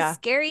 It's a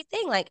scary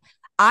thing. Like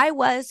I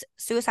was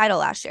suicidal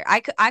last year. I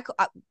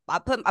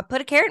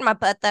put a carrot in my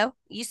butt though.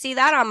 You see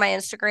that on my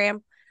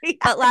Instagram. Yeah.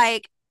 But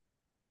like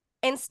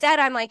instead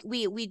I'm like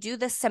we do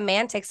the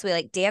semantics. We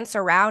like dance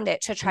around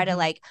it to try to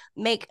like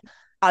make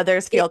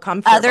others feel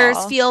comfortable.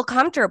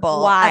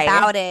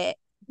 About it.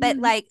 But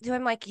like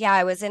I'm like, yeah,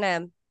 I was in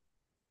a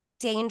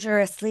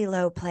dangerously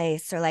low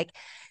place or like,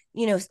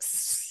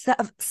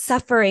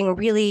 suffering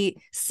really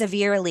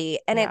severely.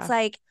 And it's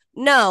like,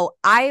 no,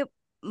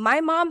 my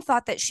mom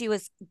thought that she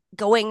was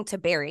going to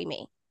bury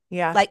me.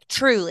 Yeah. Like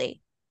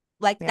truly.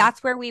 Like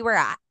that's where we were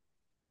at.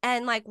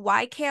 And like,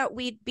 why can't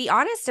we be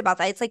honest about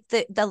that? It's like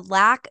the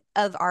lack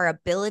of our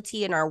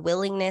ability and our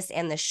willingness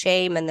and the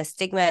shame and the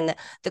stigma and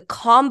the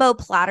combo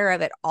platter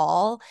of it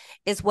all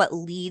is what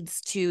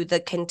leads to the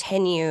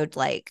continued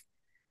like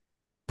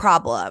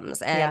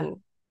problems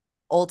and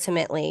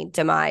ultimately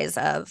demise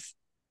of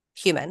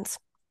humans.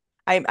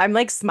 I'm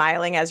like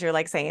smiling as you're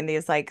like saying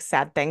these like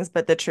sad things,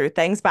 but the true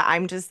things. But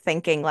I'm just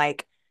thinking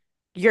like,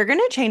 you're going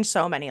to change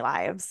so many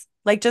lives.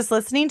 Like just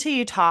listening to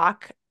you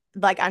talk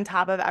like on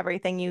top of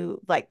everything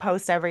you like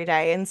post every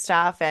day and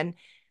stuff. And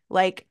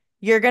like,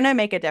 you're going to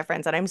make a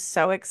difference. And I'm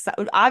so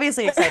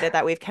obviously excited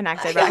that we've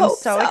connected, but I I'm hope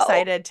so so.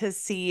 excited to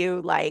see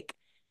you like,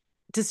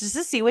 just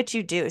to see what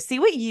you do. See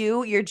what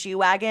your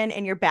G-Wagon,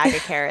 and your bag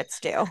of carrots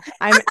do.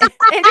 And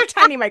your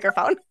tiny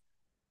microphone.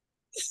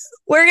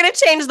 We're going to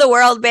change the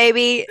world,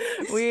 baby.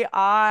 We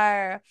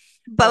are.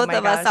 Both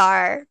of us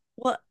are.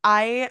 Well,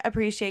 I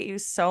appreciate you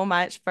so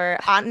much for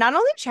not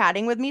only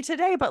chatting with me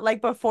today, but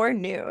like before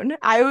noon.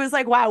 I was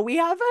like, wow, we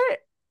have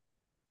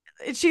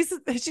she's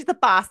the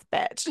boss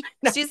bitch.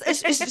 No.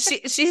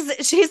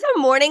 She's a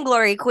morning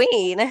glory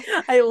queen.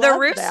 I love the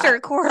rooster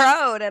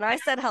crowed and I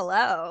said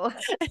hello.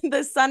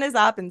 The sun is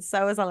up and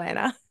so is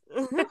Elena.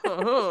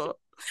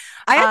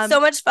 I had so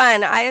much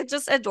fun. I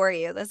just adore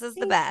you. This is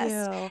the best.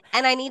 You.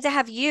 And I need to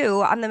have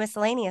you on the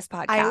Miscellaneous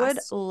podcast. I would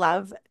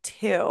love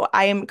to.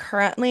 I am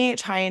currently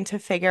trying to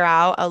figure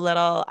out a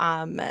little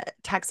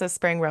Texas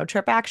spring road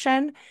trip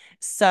action.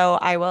 So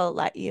I will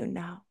let you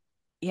know.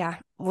 Yeah,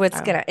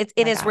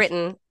 it is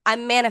written.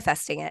 I'm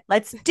manifesting it.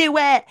 Let's do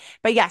it.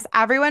 But yes,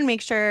 everyone,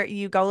 make sure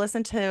you go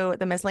listen to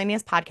the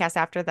Miscellaneous podcast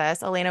after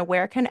this. Elena,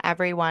 where can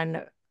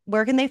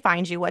they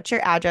find you? What's your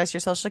address,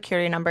 your social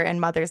security number,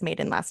 and mother's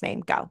maiden last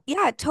name? Go.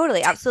 Yeah,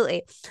 totally.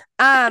 Absolutely.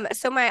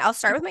 So I'll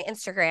start with my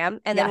Instagram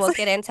and then we'll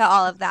get into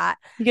all of that.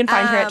 You can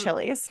find her at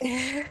Chili's.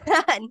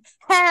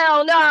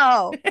 Hell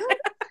no.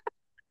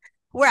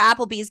 We're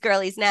Applebee's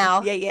girlies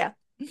now. Yeah.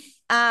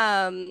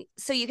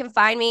 So you can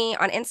find me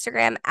on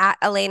Instagram at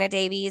Elena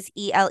Davies,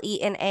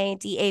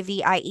 ElenaDavies,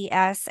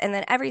 and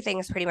then everything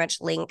is pretty much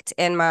linked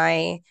in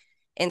my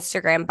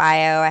Instagram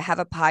bio. I have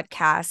a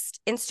podcast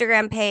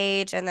Instagram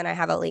page, and then I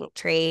have a link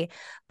tree.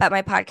 But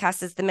my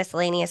podcast is the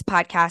Miscellaneous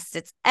Podcast.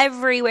 It's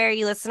everywhere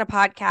you listen to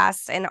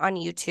podcasts and on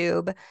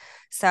YouTube.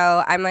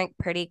 So I'm like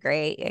pretty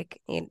great.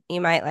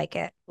 You might like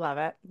it. Love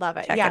it.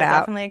 Check it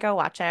out. Definitely go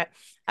watch it.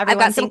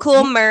 Everyone, I've got some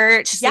cool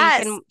merch, so you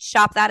can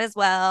shop that as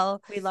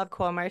well. We love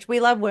cool merch. We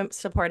love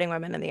supporting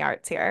women in the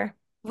arts here.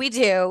 We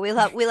do. We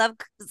love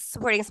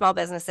supporting small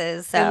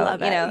businesses. So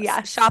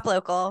shop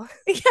local.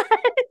 Yes.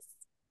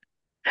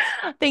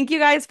 Thank you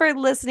guys for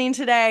listening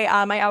today.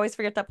 I always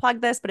forget to plug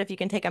this, but if you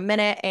can take a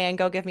minute and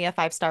go give me a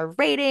 5-star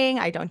rating,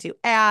 I don't do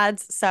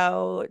ads.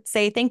 So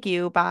say thank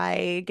you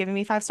by giving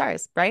me 5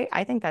 stars, right?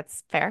 I think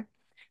that's fair.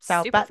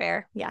 So super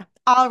fair. Yeah.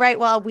 All right.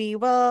 Well, we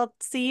will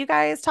see you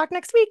guys. Talk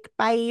next week.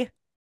 Bye.